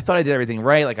 I thought I did everything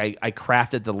right. Like I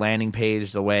crafted the landing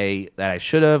page the way that I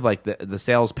should have, like the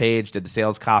sales page, did the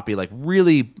sales copy, like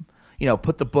really, you know,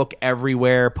 put the book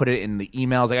everywhere, put it in the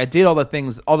emails. Like I did all the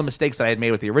things, all the mistakes that I had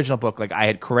made with the original book, like I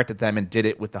had corrected them and did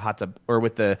it with the hot tub or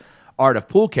with the Art of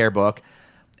Pool Care book.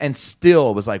 And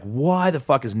still was like, why the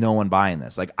fuck is no one buying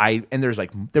this? Like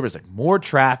there was more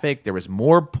traffic, there was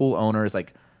more pool owners.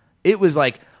 Like it was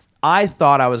like I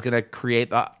thought I was gonna create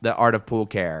the Art of Pool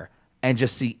Care and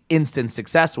just see instant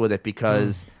success with it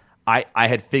because I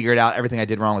had figured out everything I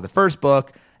did wrong with the first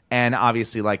book, and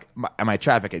obviously like my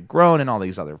traffic had grown and all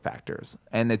these other factors,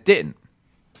 and it didn't.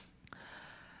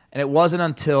 And it wasn't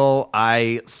until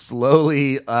I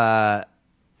slowly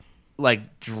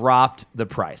like dropped the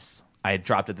price. I had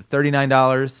dropped it to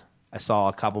 $39. I saw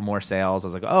a couple more sales. I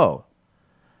was like, oh.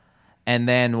 And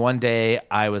then one day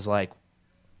I was like,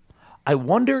 I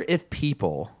wonder if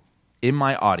people in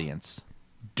my audience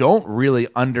don't really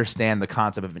understand the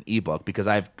concept of an ebook, because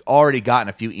I've already gotten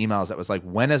a few emails that was like,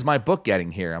 when is my book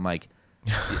getting here? I'm like,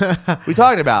 what are you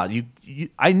talking about? You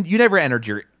you never entered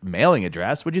your mailing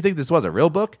address. Would you think this was a real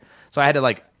book? So I had to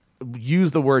like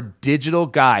use the word digital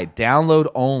guide, download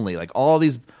only, like all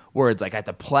these words. Like I had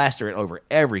to plaster it over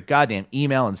every goddamn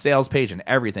email and sales page and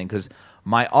everything because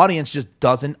my audience just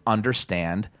doesn't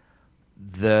understand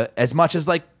as much as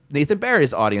like Nathan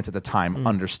Barry's audience at the time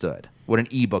understood what an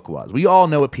ebook was. We all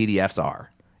know what PDFs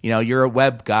are. You know, you're a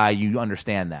web guy, you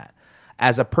understand that.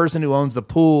 As a person who owns the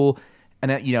pool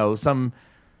and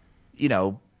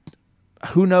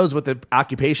who knows what the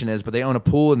occupation is, but they own a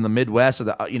pool in the Midwest or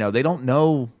they don't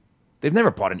know, they've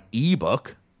never bought an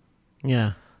ebook.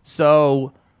 Yeah.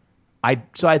 So I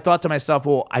thought to myself,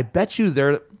 well, I bet you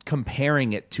they're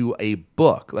comparing it to a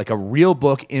book, like a real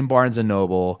book in Barnes and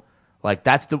Noble. Like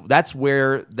that's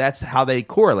how they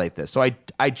correlate this. So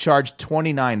I charged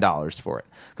 $29 for it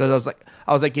because I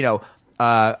was like,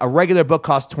 a regular book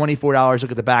costs $24. Look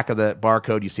at the back of the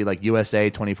barcode, you see like USA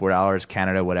 $24,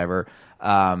 Canada whatever.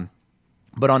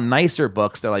 But on nicer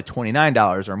books, they're like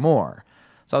 $29 or more.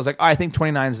 So I was like, I think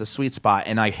 29 is the sweet spot,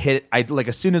 and I hit it.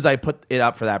 As soon as I put it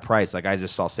up for that price, like I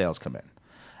just saw sales come in,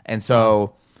 and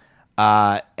so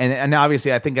and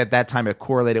obviously I think at that time it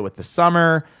correlated with the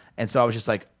summer. And so I was just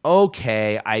like,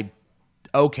 okay, I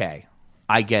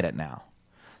get it now.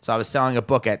 So I was selling a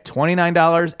book at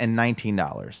 $29 and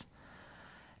 $19.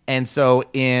 And so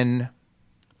in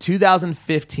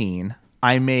 2015,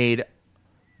 I made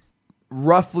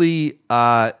roughly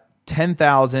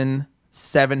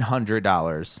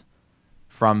 $10,700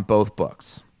 from both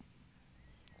books.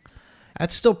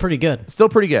 That's still pretty good. Still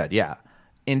pretty good, yeah.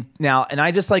 And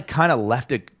I just like kind of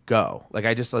left it go. Like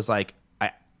I just was like,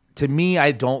 to me,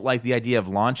 I don't like the idea of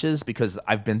launches because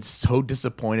I've been so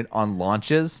disappointed on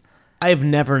launches. I have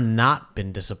never not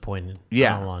been disappointed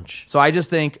on a launch. So I just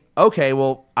think, okay,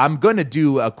 well, I'm going to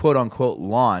do a quote unquote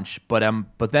launch, but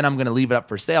then I'm going to leave it up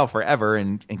for sale forever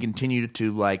and continue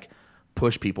to like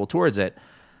push people towards it.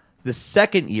 The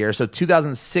second year, so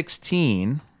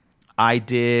 2016, I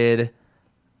did.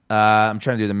 I'm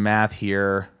trying to do the math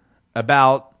here.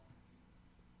 About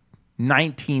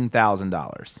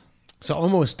 $19,000. So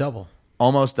almost double.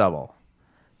 Almost double.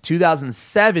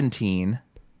 2017,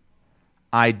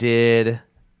 I did.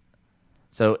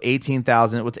 So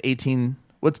 18,000.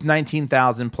 What's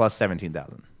 19,000 plus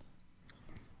 17,000?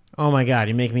 Oh my God!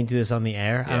 You make me do this on the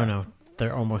air. Yeah. I don't know.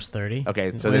 They're almost 30.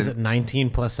 Okay, so is it 19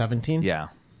 plus 17? Yeah,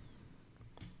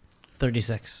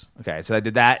 36. Okay, so I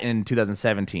did that in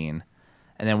 2017,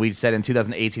 and then we said in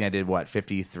 2018 I did what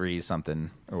 53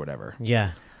 something or whatever.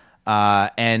 Yeah.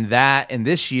 And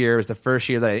this year was the first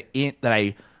year that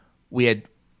we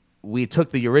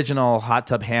took the original Hot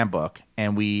Tub Handbook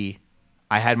and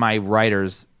I had my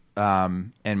writers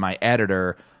and my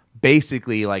editor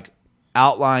basically like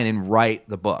outline and write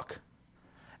the book,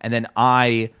 and then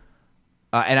I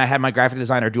had my graphic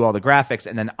designer do all the graphics,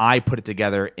 and then I put it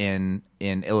together in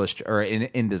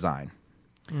InDesign,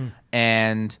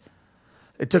 and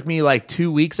it took me like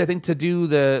 2 weeks, I think, to do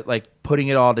the like putting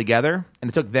it all together, and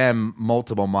it took them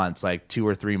multiple months, like 2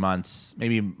 or 3 months,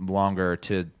 maybe longer,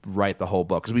 to write the whole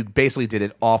book because we basically did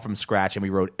it all from scratch and we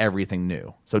wrote everything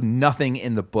new. So nothing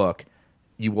in the book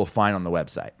you will find on the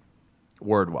website,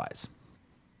 word-wise,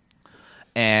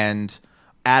 and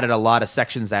added a lot of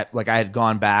sections that like I had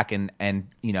gone back and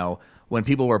when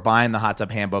people were buying the Hot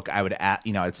Tub Handbook, I would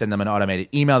I'd send them an automated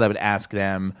email that would ask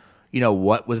them,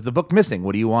 what was the book missing?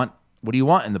 What do you want? What do you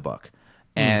want in the book?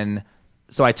 And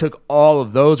so I took all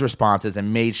of those responses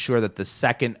and made sure that the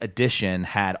second edition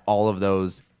had all of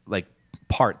those like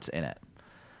parts in it.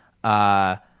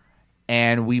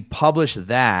 And we published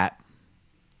that.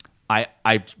 I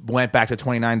went back to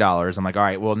 $29. I'm like, all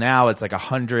right, well now it's like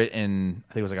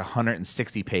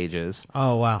 160 pages.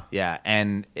 Oh wow. Yeah,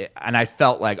 and I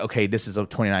felt like, okay, this is a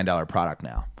 $29 product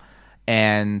now,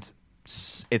 and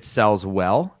it sells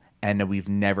well, and we've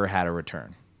never had a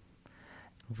return.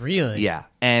 Really? Yeah,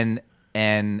 and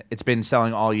it's been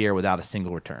selling all year without a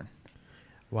single return.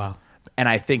 Wow. And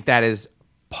I think that is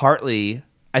partly,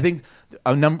 I think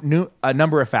a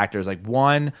number of factors. Like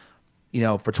one,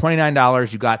 for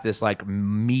 $29 you got this like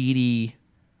meaty,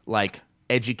 like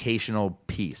educational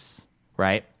piece,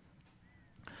 right?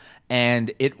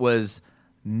 And it was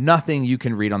nothing you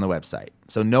can read on the website.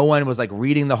 So no one was like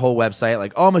reading the whole website,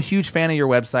 like, oh, I'm a huge fan of your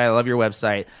website, I love your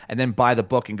website, and then buy the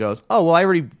book and goes, oh, well, I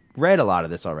already read a lot of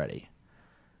this already.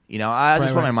 I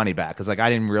just want my money back because like I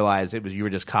didn't realize it was you were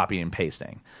just copying and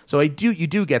pasting. So you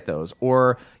do get those,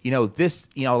 or this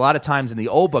a lot of times in the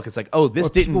old book it's like, oh, this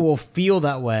didn't. People will feel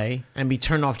that way and be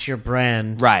turned off to your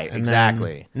brand, right? And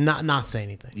exactly. Not say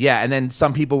anything. Yeah, and then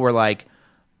some people were like,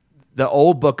 the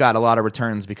old book got a lot of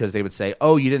returns because they would say,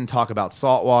 oh, you didn't talk about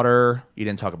saltwater, you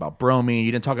didn't talk about bromine,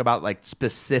 you didn't talk about like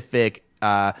specific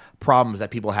problems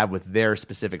that people have with their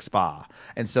specific spa.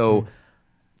 And so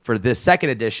for this second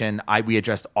edition, we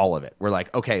addressed all of it. We're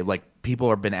like, okay, like people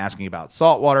have been asking about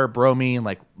saltwater, bromine,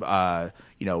 like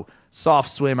soft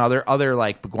swim, other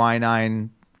like guanine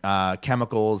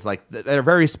chemicals like that are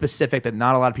very specific that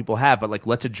not a lot of people have, but like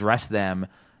let's address them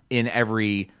in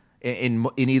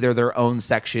in either their own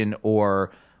section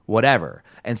or whatever.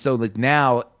 And so like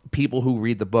now people who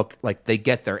read the book, like they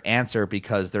get their answer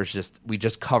because we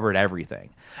just covered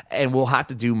everything. And we'll have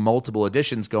to do multiple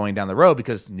editions going down the road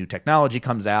because new technology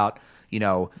comes out. We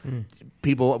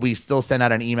still send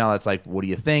out an email that's like, what do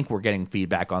you think? We're getting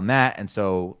feedback on that. And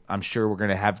so I'm sure we're going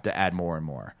to have to add more and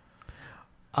more.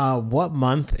 What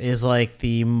month is like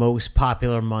the most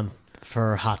popular month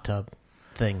for hot tub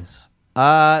things?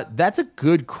 That's a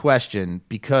good question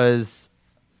because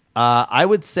I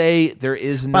would say there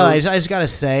is no. By the way, I just got to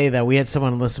say that we had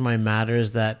someone listen to My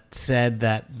Matters that said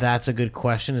that's a good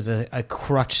question is a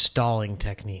crutch stalling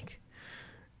technique.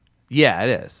 Yeah,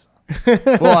 it is.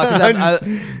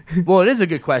 Well, it is a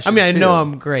good question. I mean, I too. know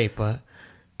I'm great, but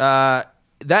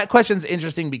that question's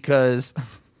interesting because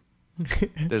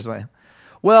there's my.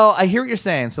 Well, I hear what you're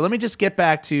saying. So let me just get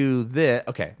back to this.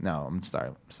 Okay, no, I'm sorry,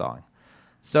 I'm stalling.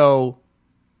 So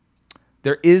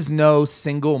there is no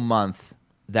single month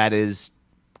that is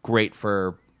great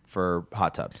for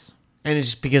hot tubs. And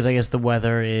it's just because I guess the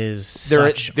weather is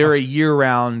they're a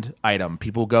year-round item.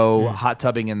 People go hot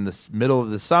tubbing in the middle of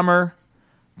the summer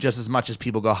just as much as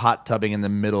people go hot tubbing in the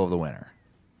middle of the winter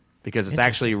because it's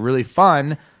actually really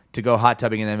fun to go hot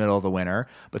tubbing in the middle of the winter,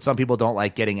 but some people don't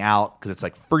like getting out because it's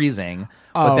like freezing.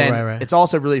 But then it's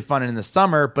also really fun in the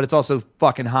summer, but it's also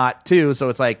fucking hot too, so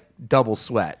it's like double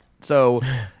sweat. So,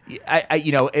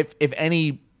 if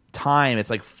any time it's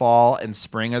like fall and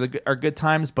spring are good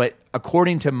times, but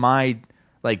according to my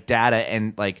like data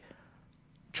and like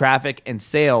traffic and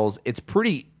sales, it's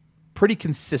pretty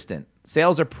consistent.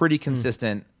 Sales are pretty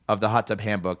consistent of the Hot Tub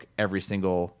Handbook every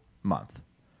single month.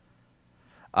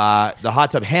 The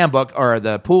Hot Tub Handbook or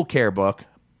the Pool Care book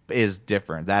is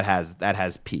different. That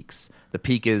has peaks. The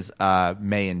peak is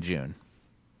May and June.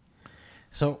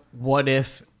 So what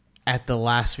if at the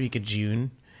last week of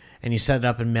June, and you set it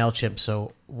up in MailChimp,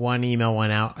 so one email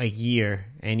went out a year,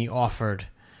 and you offered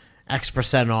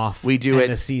X% off? We do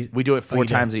it 4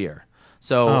 times a year.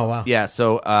 So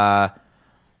So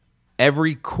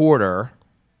every quarter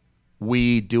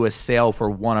we do a sale for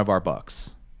one of our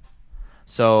books.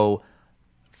 So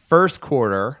first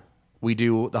quarter we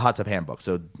do the Hot Tub Handbook.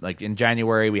 So like in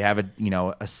January we have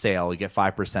a sale. You get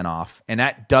 5% off, and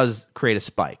that does create a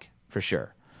spike for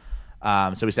sure.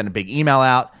 So we send a big email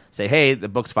out, say, hey, the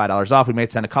book's $5 off. We may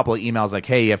send a couple of emails like,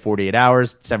 hey, you have 48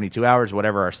 hours, 72 hours,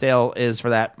 whatever our sale is for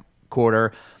that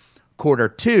quarter. Quarter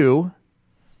 2,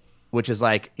 which is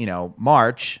like,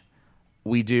 March,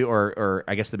 we do, or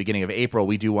I guess the beginning of April,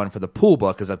 we do one for the pool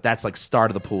book because that's like start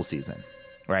of the pool season,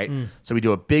 right? So we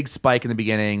do a big spike in the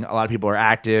beginning. A lot of people are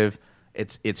active.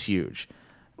 It's huge.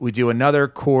 We do another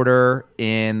quarter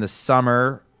in the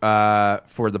summer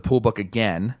for the pool book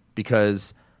again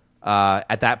because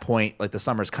at that point, like the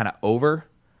summer's kind of over.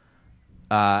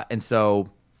 And so,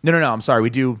 no, I'm sorry.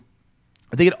 I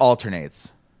think it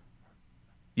alternates.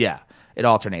 Yeah, it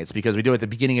alternates because we do it at the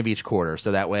beginning of each quarter.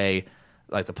 So that way,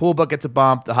 like the pool book gets a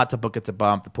bump, the hot tub book gets a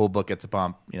bump, the pool book gets a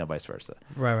bump, vice versa.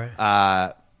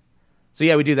 Right. So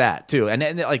yeah, we do that too. And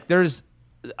then like there's,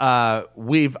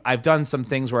 I've done some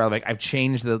things where I've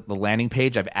changed the landing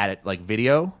page. I've added like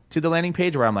video to the landing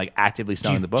page where I'm like actively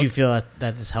selling the book. Do you feel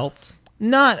that has helped?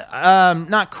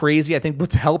 Not crazy. I think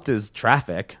what's helped is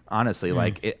traffic, honestly.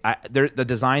 Like the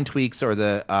design tweaks or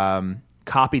the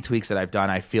copy tweaks that I've done,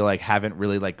 I feel like haven't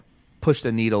really like pushed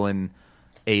the needle in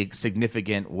a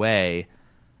significant way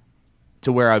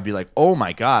to where I'd be like, oh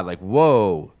my God, like,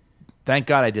 whoa, thank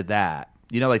God I did that.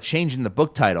 Like changing the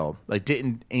book title, like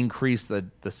didn't increase the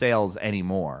sales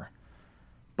anymore.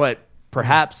 But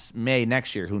perhaps May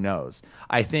next year, who knows?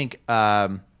 I think,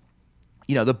 the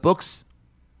books,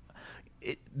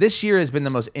 this year has been the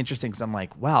most interesting because I'm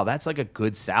like, wow, that's like a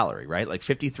good salary, right? Like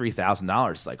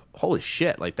 $53,000. Like, holy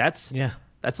shit. Like that's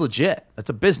legit. That's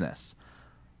a business.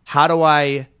 How do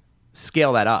I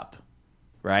scale that up?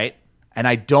 Right. And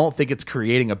I don't think it's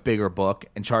creating a bigger book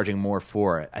and charging more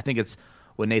for it. I think it's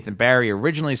what Nathan Barry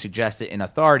originally suggested in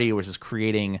Authority, which is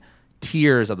creating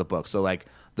tiers of the book. So like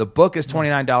the book is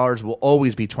 $29, will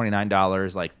always be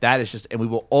 $29. Like that is just, and we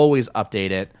will always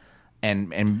update it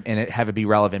and have it be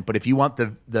relevant. But if you want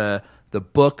the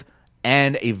book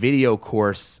and a video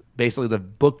course, basically the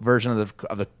book version of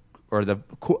the or the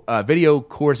video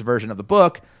course version of the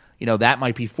book, that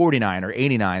might be $49 or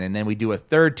 $89, and then we do a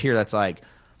third tier that's like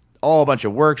all a bunch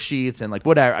of worksheets and like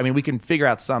whatever. I mean, we can figure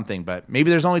out something, but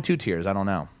maybe there's only 2 tiers. I don't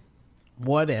know.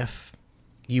 What if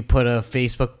you put a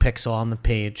Facebook pixel on the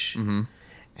page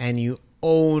and you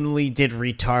only did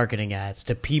retargeting ads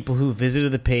to people who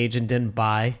visited the page and didn't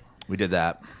buy? We did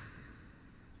that.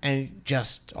 And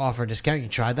just offer a discount. You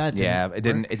tried that? It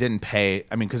didn't pay.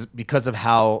 I mean, because of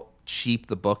how cheap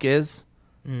the book is,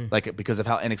 like because of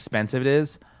how inexpensive it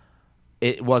is,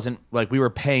 it wasn't like we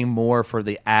were paying more for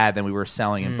the ad than we were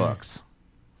selling in books.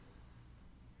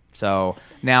 So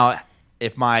now,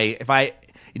 if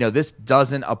this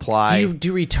doesn't apply. Do you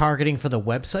do retargeting for the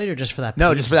website or just for that page?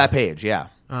 No, just for that page. Yeah.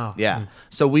 Oh. Yeah.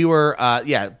 So we were. I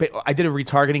did a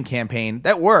retargeting campaign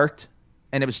that worked.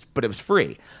 But it was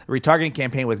free. A retargeting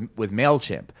campaign with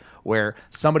MailChimp, where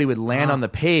somebody would land on the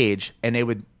page and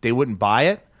they wouldn't buy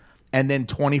it, and then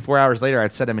 24 hours later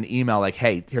I'd send them an email like,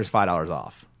 "Hey, here's $5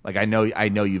 off." Like I know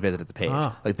you visited the page.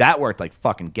 Like that worked like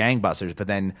fucking gangbusters. But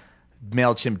then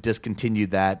MailChimp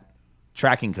discontinued that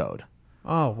tracking code.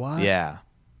 Oh, what? Yeah,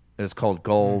 it was called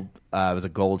Gold. It was a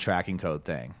Gold tracking code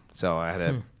thing. So I had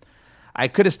to. I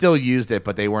could have still used it,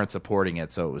 but they weren't supporting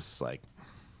it, so it was like.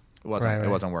 It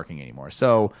wasn't working anymore.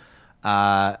 So,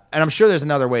 and I'm sure there's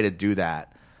another way to do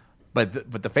that. But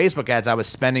the Facebook ads, I was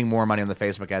spending more money on the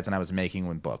Facebook ads than I was making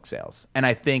with book sales. And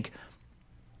I think,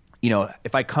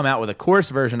 if I come out with a course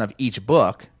version of each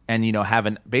book and,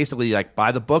 basically like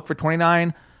buy the book for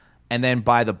 $29 and then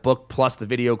buy the book plus the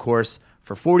video course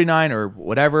for $49 or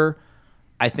whatever,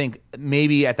 I think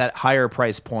maybe at that higher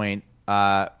price point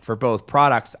for both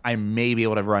products, I may be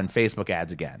able to run Facebook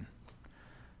ads again.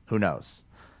 Who knows?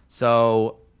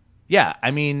 So, yeah,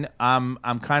 I mean, I'm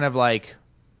kind of like,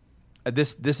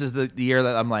 this is the year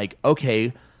that I'm like,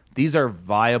 okay, these are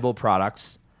viable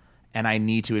products, and I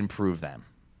need to improve them.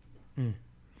 Do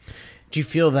you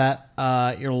feel that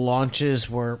your launches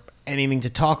were anything to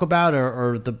talk about,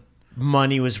 or the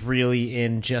money was really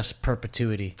in just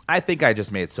perpetuity? I think I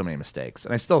just made so many mistakes,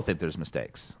 and I still think there's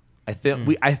mistakes. I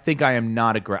think I am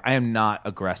not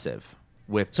aggressive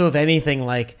with. So, if anything,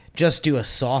 like just do a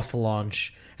soft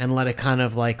launch. And let it kind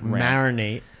of like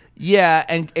marinate. Yeah,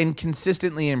 and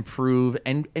consistently improve.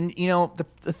 And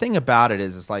the thing about it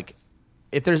is like,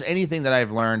 if there's anything that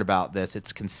I've learned about this,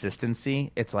 it's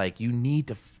consistency. It's like you need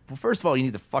to, first of all, you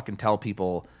need to fucking tell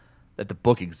people that the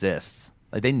book exists.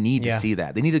 Like they need to see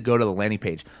that. They need to go to the landing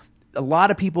page. A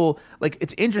lot of people, like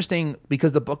it's interesting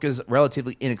because the book is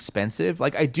relatively inexpensive.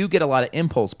 Like I do get a lot of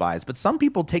impulse buys, but some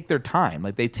people take their time.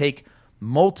 Like they take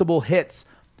multiple hits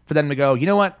for them to go, you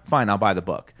know what? Fine, I'll buy the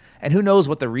book. And who knows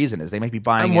what the reason is? They might be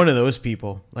buying. I'm one of those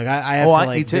people. Like I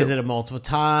have to visit it multiple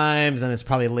times, and it's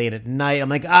probably late at night. I'm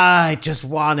like, I just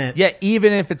want it. Yeah,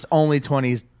 even if it's only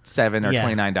 $27 or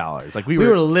 $29. Like we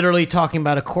were literally talking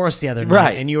about a course the other night,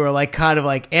 right? And you were like, kind of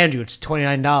like, Andrew, it's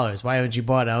 $29. Why haven't you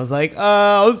bought it? I was like,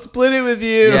 I'll split it with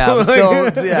you.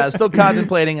 Yeah, I'm still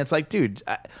contemplating. It's like, dude,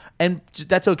 and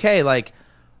that's okay. Like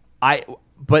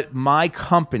But my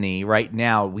company right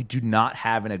now, we do not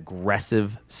have an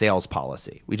aggressive sales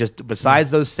policy. We just,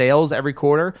 besides those sales every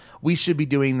quarter, we should be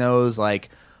doing those like,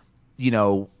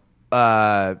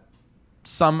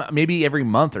 some maybe every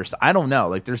month or so. I don't know.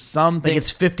 Like there's something. Like it's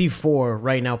 54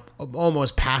 right now,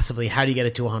 almost passively. How do you get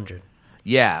it to 100?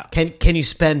 Yeah. Can you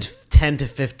spend 10 to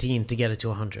 15 to get it to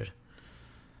 100?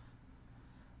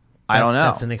 I don't know.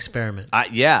 That's an experiment. I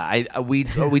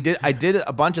did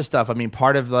a bunch of stuff. I mean,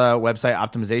 part of the website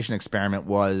optimization experiment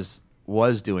was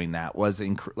doing that.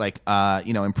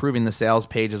 Improving the sales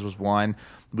pages was one.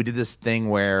 We did this thing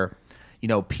where,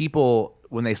 people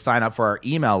when they sign up for our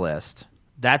email list,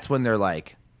 that's when they're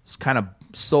like kind of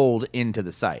sold into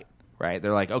the site, right?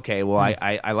 They're like, okay, well,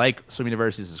 I like Swim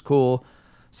University. This is cool.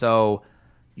 So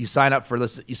you sign up for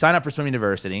Swim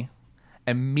University.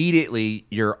 Immediately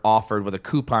you're offered with a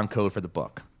coupon code for the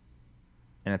book,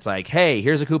 and it's like, hey,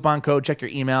 here's a coupon code, check your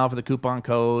email for the coupon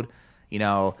code,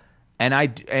 and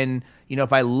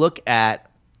if I look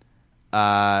at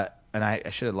and I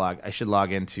should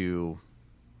log into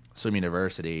Swim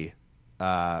University,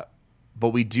 but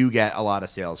we do get a lot of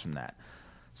sales from that.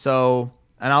 So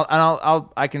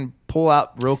I can pull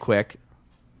out real quick,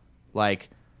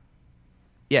 like,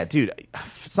 yeah, dude,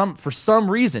 for some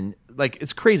reason, like,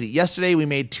 it's crazy. Yesterday we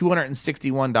made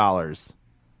 $261.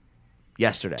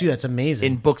 Yesterday, dude, that's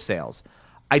amazing in book sales.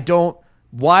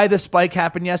 Why the spike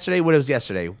happened yesterday? What was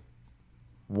yesterday?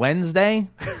 Wednesday?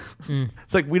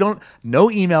 It's like no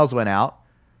emails went out.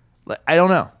 I don't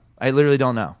know. I literally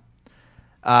don't know.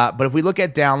 But if we look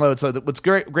at downloads, so what's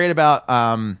great about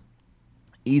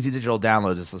Easy Digital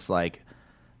Downloads is just like,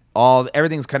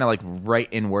 everything's kind of like right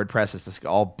in WordPress. It's just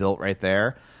all built right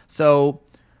there. So,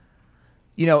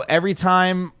 every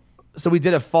time, so we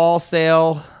did a fall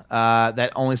sale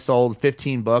that only sold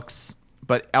 15 books,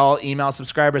 but all email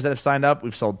subscribers that have signed up,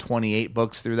 we've sold 28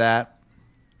 books through that.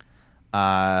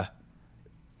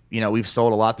 We've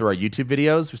sold a lot through our YouTube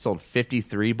videos. We sold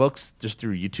 53 books just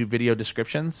through YouTube video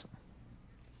descriptions.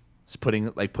 Just putting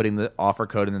the offer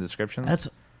code in the descriptions. That's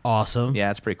awesome. Yeah,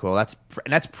 that's pretty cool. That's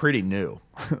pretty new.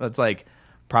 That's like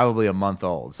probably a month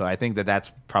old. So I think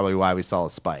that's probably why we saw a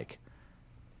spike.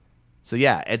 So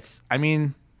yeah, it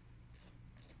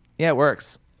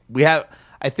works. We're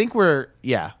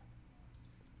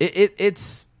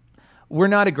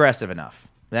not aggressive enough.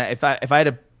 If I had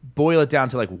to boil it down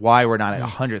to like why we're not at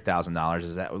 $100,000,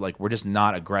 is that like we're just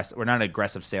not aggressive. We're not an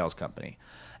aggressive sales company,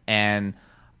 and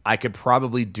I could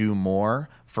probably do more.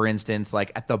 For instance,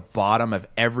 like at the bottom of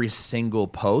every single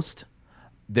post,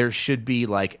 there should be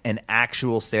like an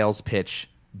actual sales pitch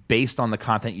based on the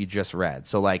content you just read.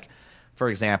 So like, for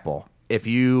example, if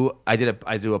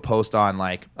I do a post on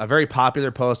like a very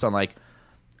popular post on like,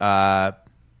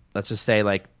 let's just say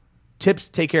like 27 tips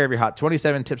to take care of your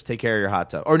hot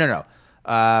tub. Or no.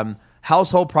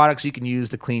 Household products you can use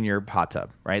to clean your hot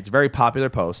tub, right? It's a very popular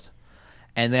post.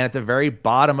 And then at the very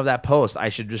bottom of that post, I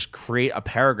should just create a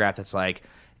paragraph that's like,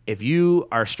 if you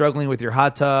are struggling with your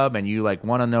hot tub and you like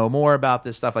want to know more about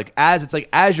this stuff, like as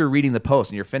you're reading the post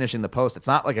and you're finishing the post, it's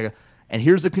not like and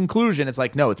here's the conclusion. It's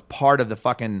like, no, it's part of the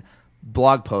fucking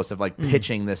blog post of like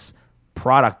pitching this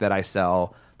product that I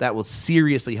sell that will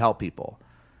seriously help people.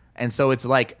 And so it's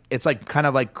like kind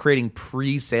of like creating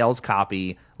pre-sales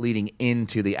copy leading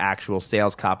into the actual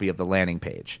sales copy of the landing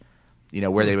page,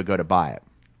 where they would go to buy it.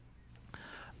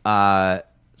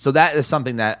 So that is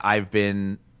something that I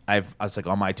was like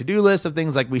on my to-do list of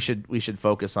things like we should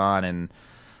focus on,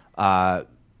 and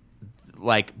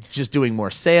like just doing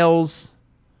more sales,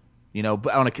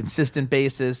 on a consistent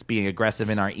basis, being aggressive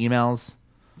in our emails.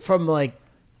 From like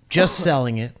just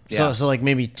selling it. Yeah. So like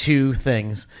maybe two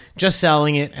things. Just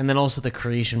selling it, and then also the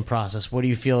creation process. What do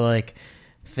you feel like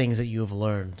things that you have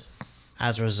learned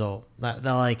as a result? That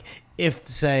like, if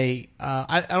say,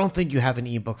 I don't think you have an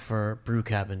ebook for Brew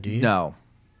Cabin, do you? No.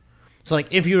 So like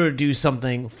if you were to do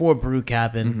something for Brew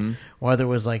Cabin, whether it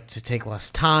was like to take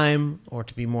less time or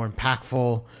to be more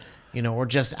impactful, or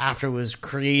just after it was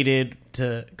created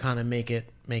to kind of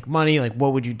make money, like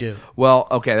what would you do? Well,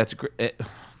 okay, that's a great.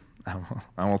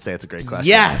 I won't say it's a great question.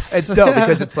 Yes, it's no,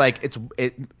 because it's like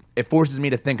it forces me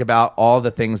to think about all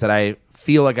the things that I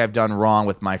feel like I've done wrong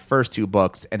with my first two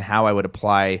books and how I would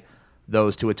apply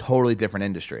those to a totally different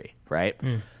industry, right?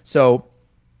 So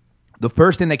the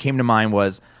first thing that came to mind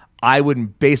was I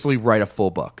would basically write a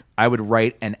full book. I would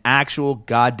write an actual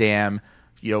goddamn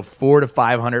 400 to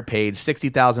 500 page,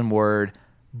 60,000 word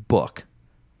book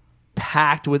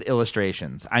packed with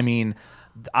illustrations. I mean,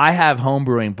 I have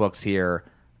homebrewing books here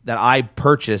that I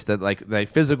purchased, that like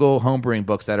physical homebrewing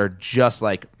books that are just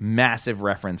like massive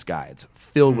reference guides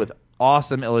filled with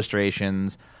awesome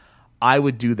illustrations. I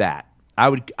would do that. I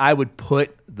would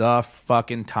put the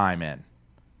fucking time in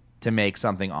to make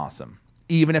something awesome,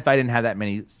 even if I didn't have that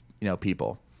many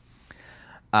people.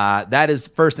 That is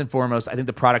first and foremost. I think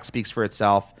the product speaks for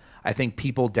itself. I think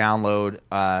people download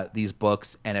these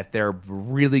books, and if they're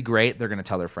really great, they're going to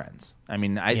tell their friends. I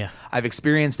mean, I've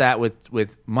experienced that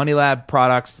with Money Lab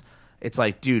products. It's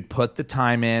like, dude, put the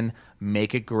time in,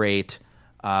 make it great.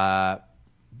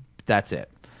 That's it.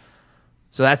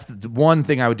 So that's the one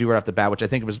thing I would do right off the bat, which I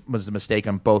think was a mistake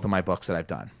on both of my books that I've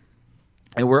done.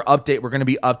 And we're going to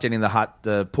be updating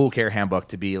the pool care handbook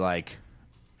to be like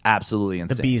absolutely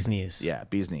insane. The bee's knees. Yeah,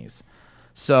 bee's knees.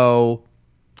 So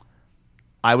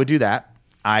I would do that.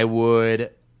 I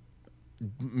would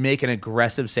make an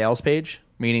aggressive sales page,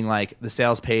 meaning like the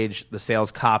sales page, the sales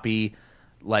copy,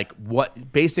 like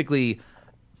what basically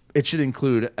it should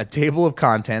include a table of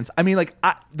contents. I mean, like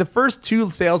the first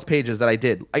two sales pages that I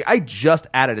did, I just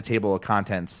added a table of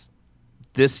contents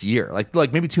this year, like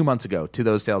maybe 2 months ago to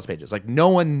those sales pages. Like no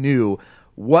one knew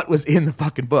what was in the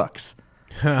fucking books,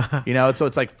 So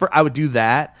it's like I would do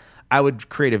that. I would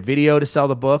create a video to sell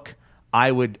the book. I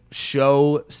would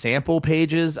show sample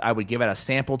pages. I would give out a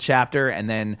sample chapter, and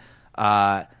then,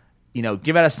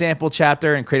 give out a sample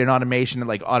chapter and create an automation that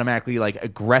like automatically like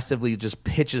aggressively just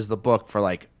pitches the book for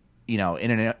like, in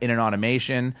an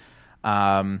automation.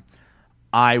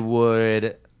 I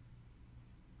would.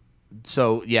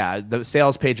 So yeah, the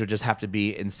sales page would just have to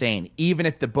be insane. Even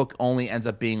if the book only ends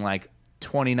up being like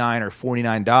 $29 or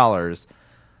 $49,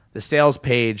 the sales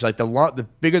page, like the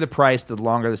bigger the price, the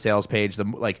longer the sales page.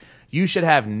 You should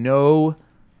have no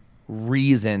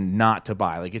reason not to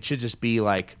buy. Like it should just be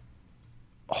like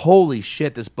holy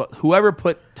shit, this book, whoever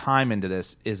put time into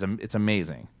this it's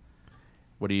amazing.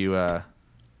 What do you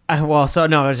I was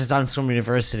just on Swim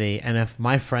University, and if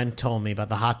my friend told me about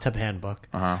the Hot Tub Handbook,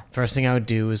 first thing I would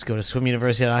do is go to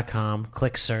swimuniversity.com,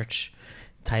 click search,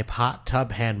 type Hot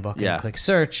Tub Handbook, and click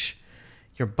search.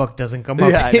 Your book doesn't come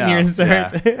up in your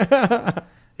search. Yeah,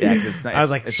 it's not, I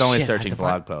was like, it's only searching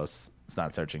blog posts. It's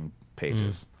not searching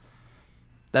pages.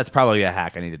 That's probably a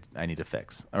hack I need to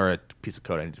fix, or a piece of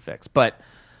code I need to fix. But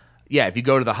yeah, if you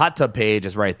go to the hot tub page,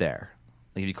 it's right there.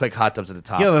 Like if you click hot tubs at the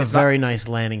top, you have a very nice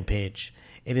landing page.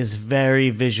 It is very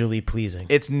visually pleasing.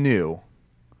 It's new.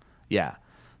 Yeah.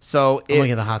 So I'm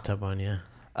looking at the hot tub one, yeah.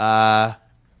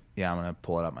 Yeah, I'm gonna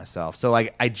pull it up myself. So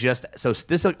like a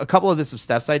couple of this of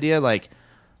Steph's idea, like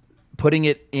putting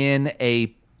it in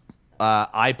a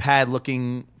iPad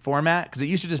looking format, because it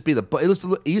used to just be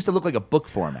it used to look like a book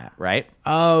format, right?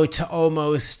 Oh, to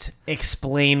almost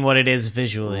explain what it is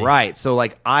visually. Right. So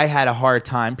like I had a hard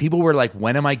time. People were like,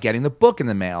 when am I getting the book in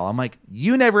the mail? I'm like,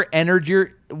 you never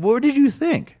entered what did you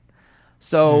think?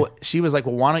 So she was like,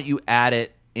 well, why don't you add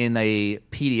it in a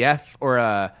PDF or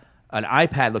an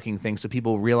iPad looking thing, so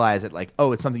people realize that, like,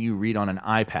 oh, it's something you read on an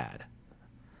iPad.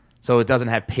 So it doesn't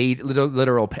have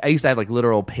literal. I used to have like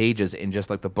literal pages in just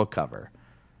like the book cover,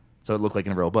 so it looked like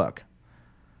a real book.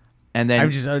 And then I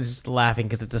was just laughing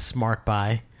because it's a smart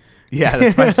buy. Yeah,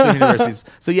 that's my Swim University's.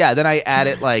 So yeah, then I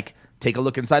added like, take a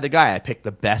look inside the guide. I picked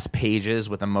the best pages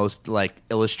with the most like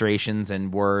illustrations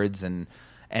and words, and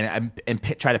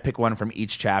try to pick one from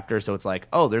each chapter. So it's like,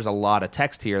 oh, there's a lot of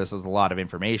text here. This is a lot of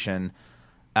information.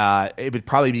 It would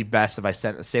probably be best if I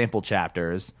sent sample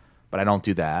chapters, but I don't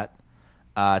do that.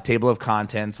 Table of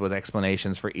contents with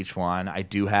explanations for each one. I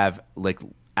do have like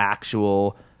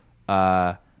actual,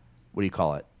 what do you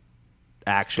call it?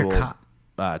 Actual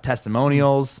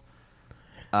testimonials.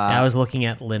 I was looking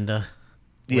at Linda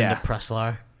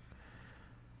Preslar.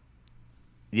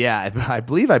 Yeah, I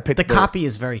believe I picked the copy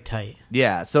is very tight.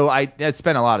 Yeah, so I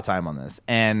spent a lot of time on this,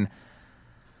 and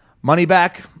money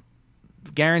back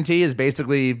guarantee is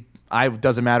basically,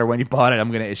 doesn't matter when you bought it,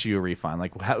 I'm going to issue a refund.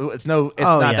 Like it's not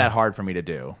that hard for me to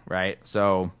do, right?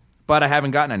 So, but I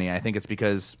haven't gotten any. I think it's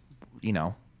because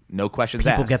no questions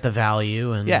asked. People get the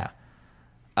value, and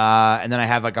and then I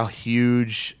have like a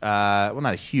huge,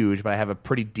 not a huge, but I have a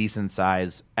pretty decent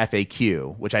size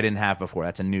FAQ, which I didn't have before.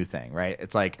 That's a new thing, right?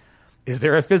 It's like, is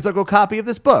there a physical copy of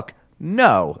this book?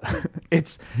 No,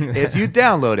 it's you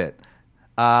download it.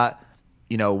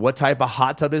 What type of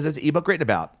hot tub is this ebook written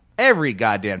about? Every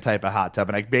goddamn type of hot tub,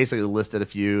 and I basically listed a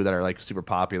few that are like super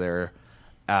popular.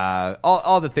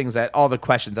 All the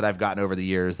questions that I've gotten over the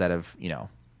years that have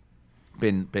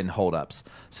been holdups.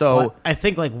 So I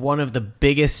think like one of the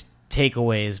biggest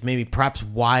takeaways, maybe perhaps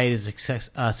why it is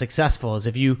successful, is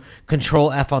if you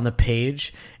Control F on the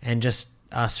page and just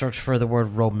search for the word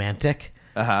romantic.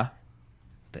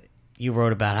 You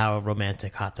wrote about how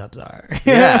romantic hot tubs are.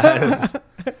 Yeah.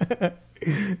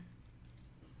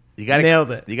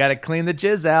 Nailed it. You got to clean the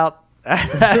jizz out.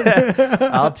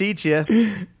 I'll teach you.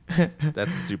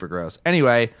 That's super gross.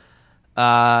 Anyway,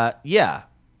 yeah.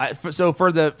 So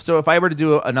if I were to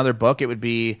do another book, it would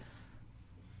be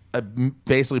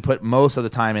basically put most of the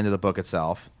time into the book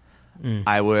itself.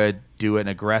 I would do an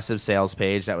aggressive sales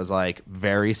page that was like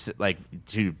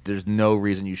dude, there's no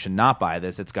reason you should not buy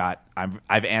this.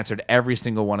 I've answered every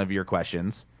single one of your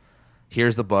questions.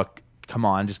 Here's the book. Come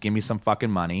on, just give me some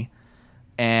fucking money.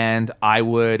 And I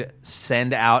would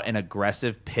send out an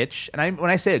aggressive pitch. And when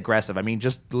I say aggressive, I mean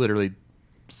just literally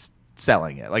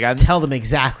selling it. Like tell them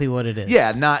exactly what it is.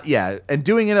 Yeah, and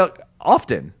doing it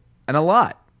often and a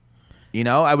lot.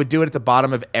 I would do it at the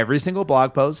bottom of every single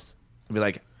blog post. I'd be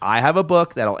like, I have a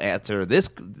book that'll answer this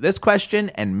question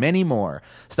and many more.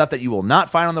 Stuff that you will not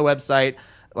find on the website,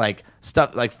 like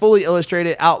stuff like fully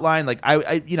illustrated, outlined. Like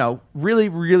I really,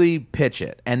 really pitch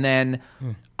it. And then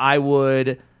I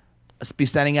would be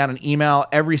sending out an email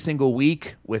every single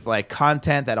week with like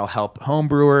content that'll help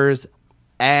homebrewers.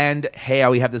 And hey,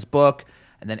 we have this book.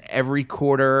 And then every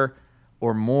quarter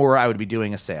or more, I would be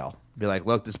doing a sale. Be like,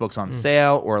 look, this book's on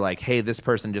sale, or like, hey, this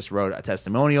person just wrote a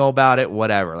testimonial about it,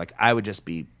 whatever. Like, I would just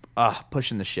be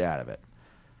pushing the shit out of it,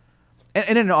 and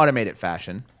in an automated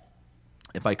fashion,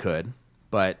 if I could.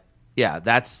 But yeah,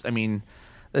 that's, I mean,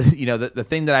 the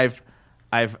thing that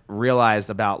I've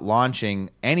realized about launching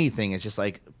anything is just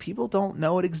like, people don't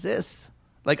know it exists.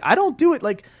 Like, I don't do it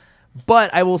like,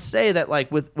 but I will say that like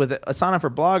with Asana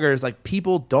for bloggers, like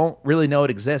people don't really know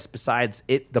it exists besides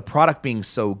the product being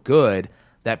so good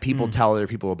that people tell other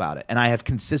people about it. And I have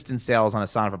consistent sales on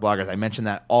Asana for bloggers. I mention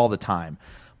that all the time.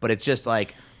 But it's just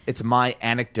like it's my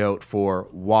anecdote for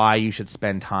why you should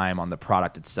spend time on the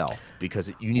product itself,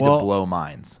 because you need to blow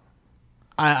minds.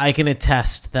 I can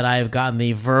attest that I have gotten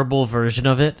the verbal version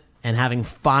of it, and having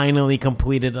finally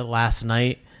completed it last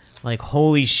night, like,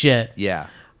 holy shit. Yeah.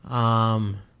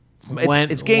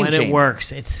 When it's game changing. When it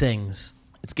works, it sings.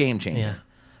 It's game changing. Yeah.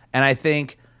 And I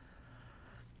think,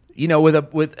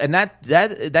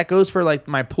 that goes for like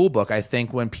my pool book. I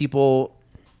think when people,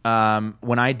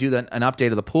 when I do an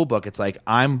update of the pool book, it's like,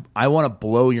 I want to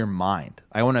blow your mind.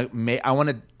 I want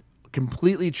to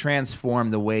completely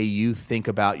transform the way you think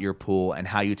about your pool and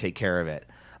how you take care of it.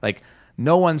 Like,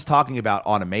 no one's talking about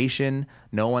automation.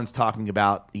 No one's talking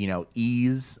about,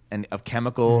 ease and of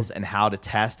chemicals and how to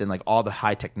test and like all the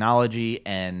high technology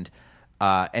and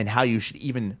how you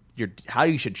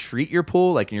should treat your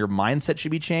pool. Like, your mindset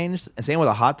should be changed. And same with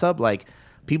a hot tub. Like,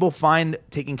 people find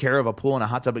taking care of a pool and a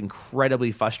hot tub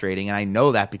incredibly frustrating. And I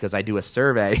know that because I do a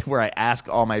survey where I ask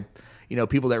all my,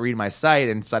 people that read my site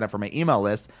and sign up for my email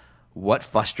list, what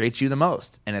frustrates you the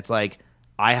most? And it's like,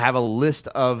 I have a list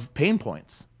of pain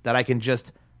points that I can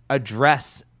just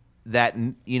address that,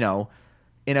 in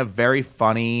a very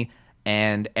funny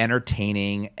and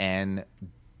entertaining and,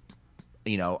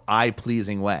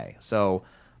 eye-pleasing way. So,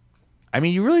 I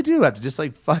mean, you really do have to just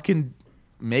like fucking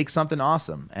make something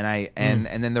awesome.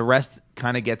 And then the rest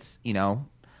kind of gets, the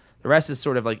rest is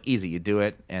sort of like easy. You do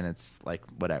it and it's like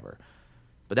whatever.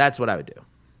 But that's what I would do.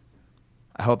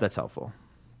 I hope that's helpful.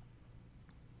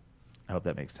 I hope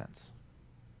that makes sense.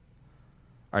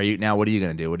 What are you going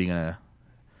to do? You going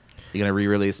to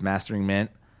re-release Mastering Mint,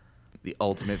 the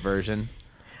ultimate version?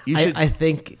 I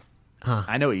think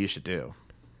I know what you should do.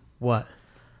 What?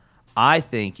 I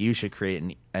think you should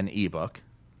create an ebook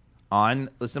on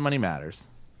Listen Money Matters.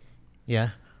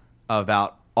 Yeah.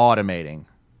 About automating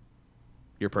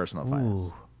your personal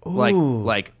finance. Ooh.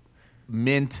 Like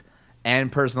Mint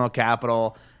and Personal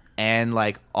Capital and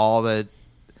like all the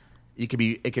it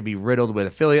could be riddled with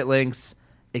affiliate links.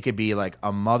 It could be like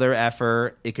a mother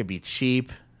effer. It could be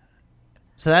cheap.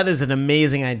 So that is an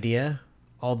amazing idea.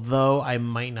 Although I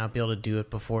might not be able to do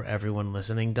it before everyone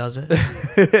listening does it.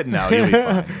 No, you'll be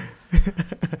fine.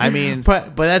 I mean,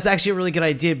 but that's actually a really good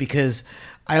idea because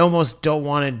I almost don't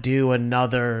want to do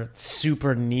another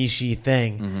super niche-y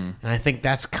thing. Mm-hmm. And I think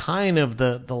that's kind of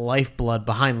the lifeblood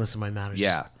behind Listen Money Matters.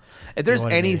 Yeah. If there's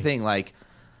anything like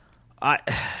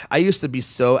I used to be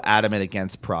so adamant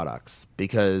against products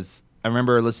because I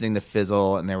remember listening to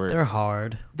Fizzle and they're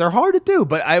hard. They're hard to do,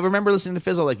 but I remember listening to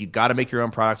Fizzle like you got to make your own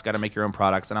products,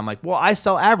 and I'm like, well, I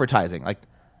sell advertising. Like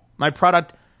my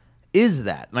product is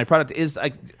that. My product is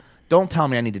like, don't tell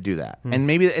me I need to do that.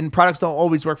 And products don't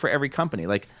always work for every company.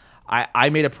 Like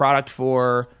I made a product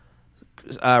for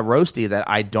Roasty that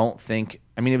I don't think.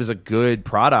 I mean, it was a good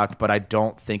product, but I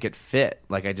don't think it fit.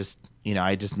 Like I just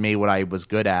made what I was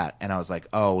good at, and I was like,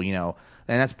 and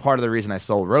that's part of the reason I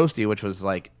sold Roasty, which was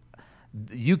like,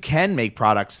 you can make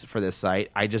products for this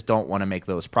site. I just don't want to make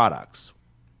those products,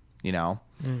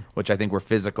 which I think were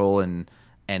physical and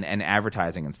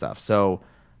advertising and stuff. So,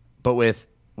 but with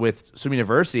Swim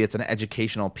University, it's an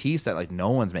educational piece that like no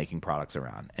one's making products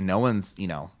around, and no one's,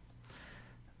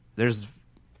 there's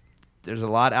a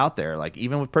lot out there. Like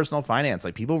even with personal finance,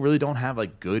 like people really don't have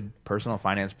like good personal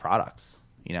finance products,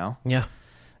 Yeah.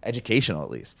 Educational at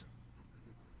least.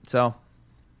 So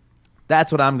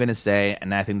that's what I'm going to say,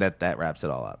 and I think that wraps it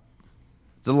all up.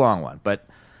 It's a long one, but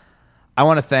I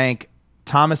want to thank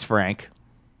Thomas Frank,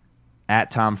 at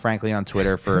Tom Frankly on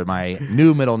Twitter, for my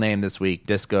new middle name this week,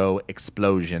 Disco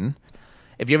Explosion.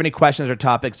 If you have any questions or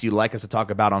topics you'd like us to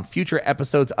talk about on future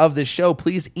episodes of this show,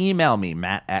 please email me,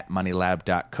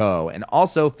 matt@moneylab.co. And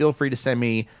also feel free to send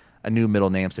me a new middle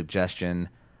name suggestion.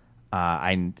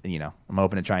 I'm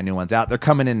open to trying new ones out. They're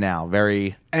coming in now.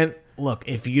 And look,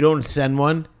 if you don't send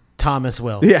one, Thomas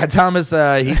will. Yeah, Thomas,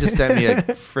 he just sent me a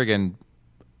friggin'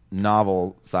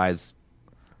 novel-size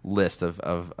list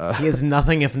of he is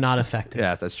nothing if not effective.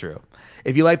 Yeah, that's true.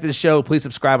 If you like this show, please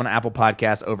subscribe on Apple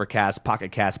Podcasts, Overcast,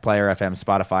 Pocket Cast, Player FM,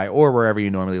 Spotify, or wherever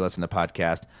you normally listen to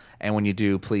podcasts. And when you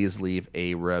do, please leave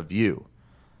a review.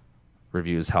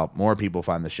 Reviews help more people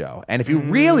find the show. And if you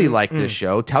really like this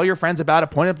show, tell your friends about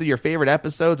it, point up to your favorite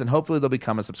episodes, and hopefully they'll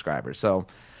become a subscriber. So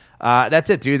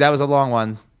that's it, dude. That was a long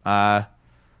one. I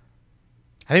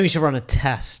think we should run a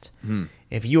test.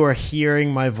 If you are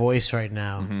hearing my voice right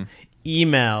now,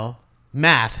 email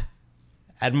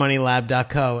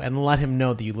Matt@moneylab.co and let him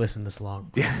know that you listened this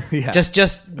long. Yeah.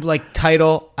 Just like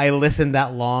title, I listened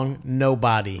that long, no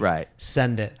body. Right.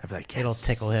 Send it. I'd be like, yes. It'll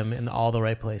tickle him in all the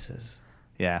right places.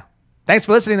 Yeah. Thanks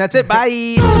for listening. That's it.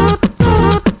 Bye.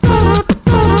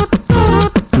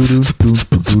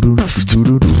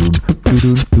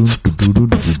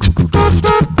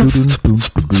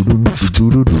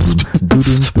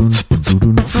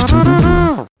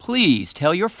 Please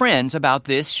tell your friends about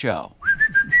this show.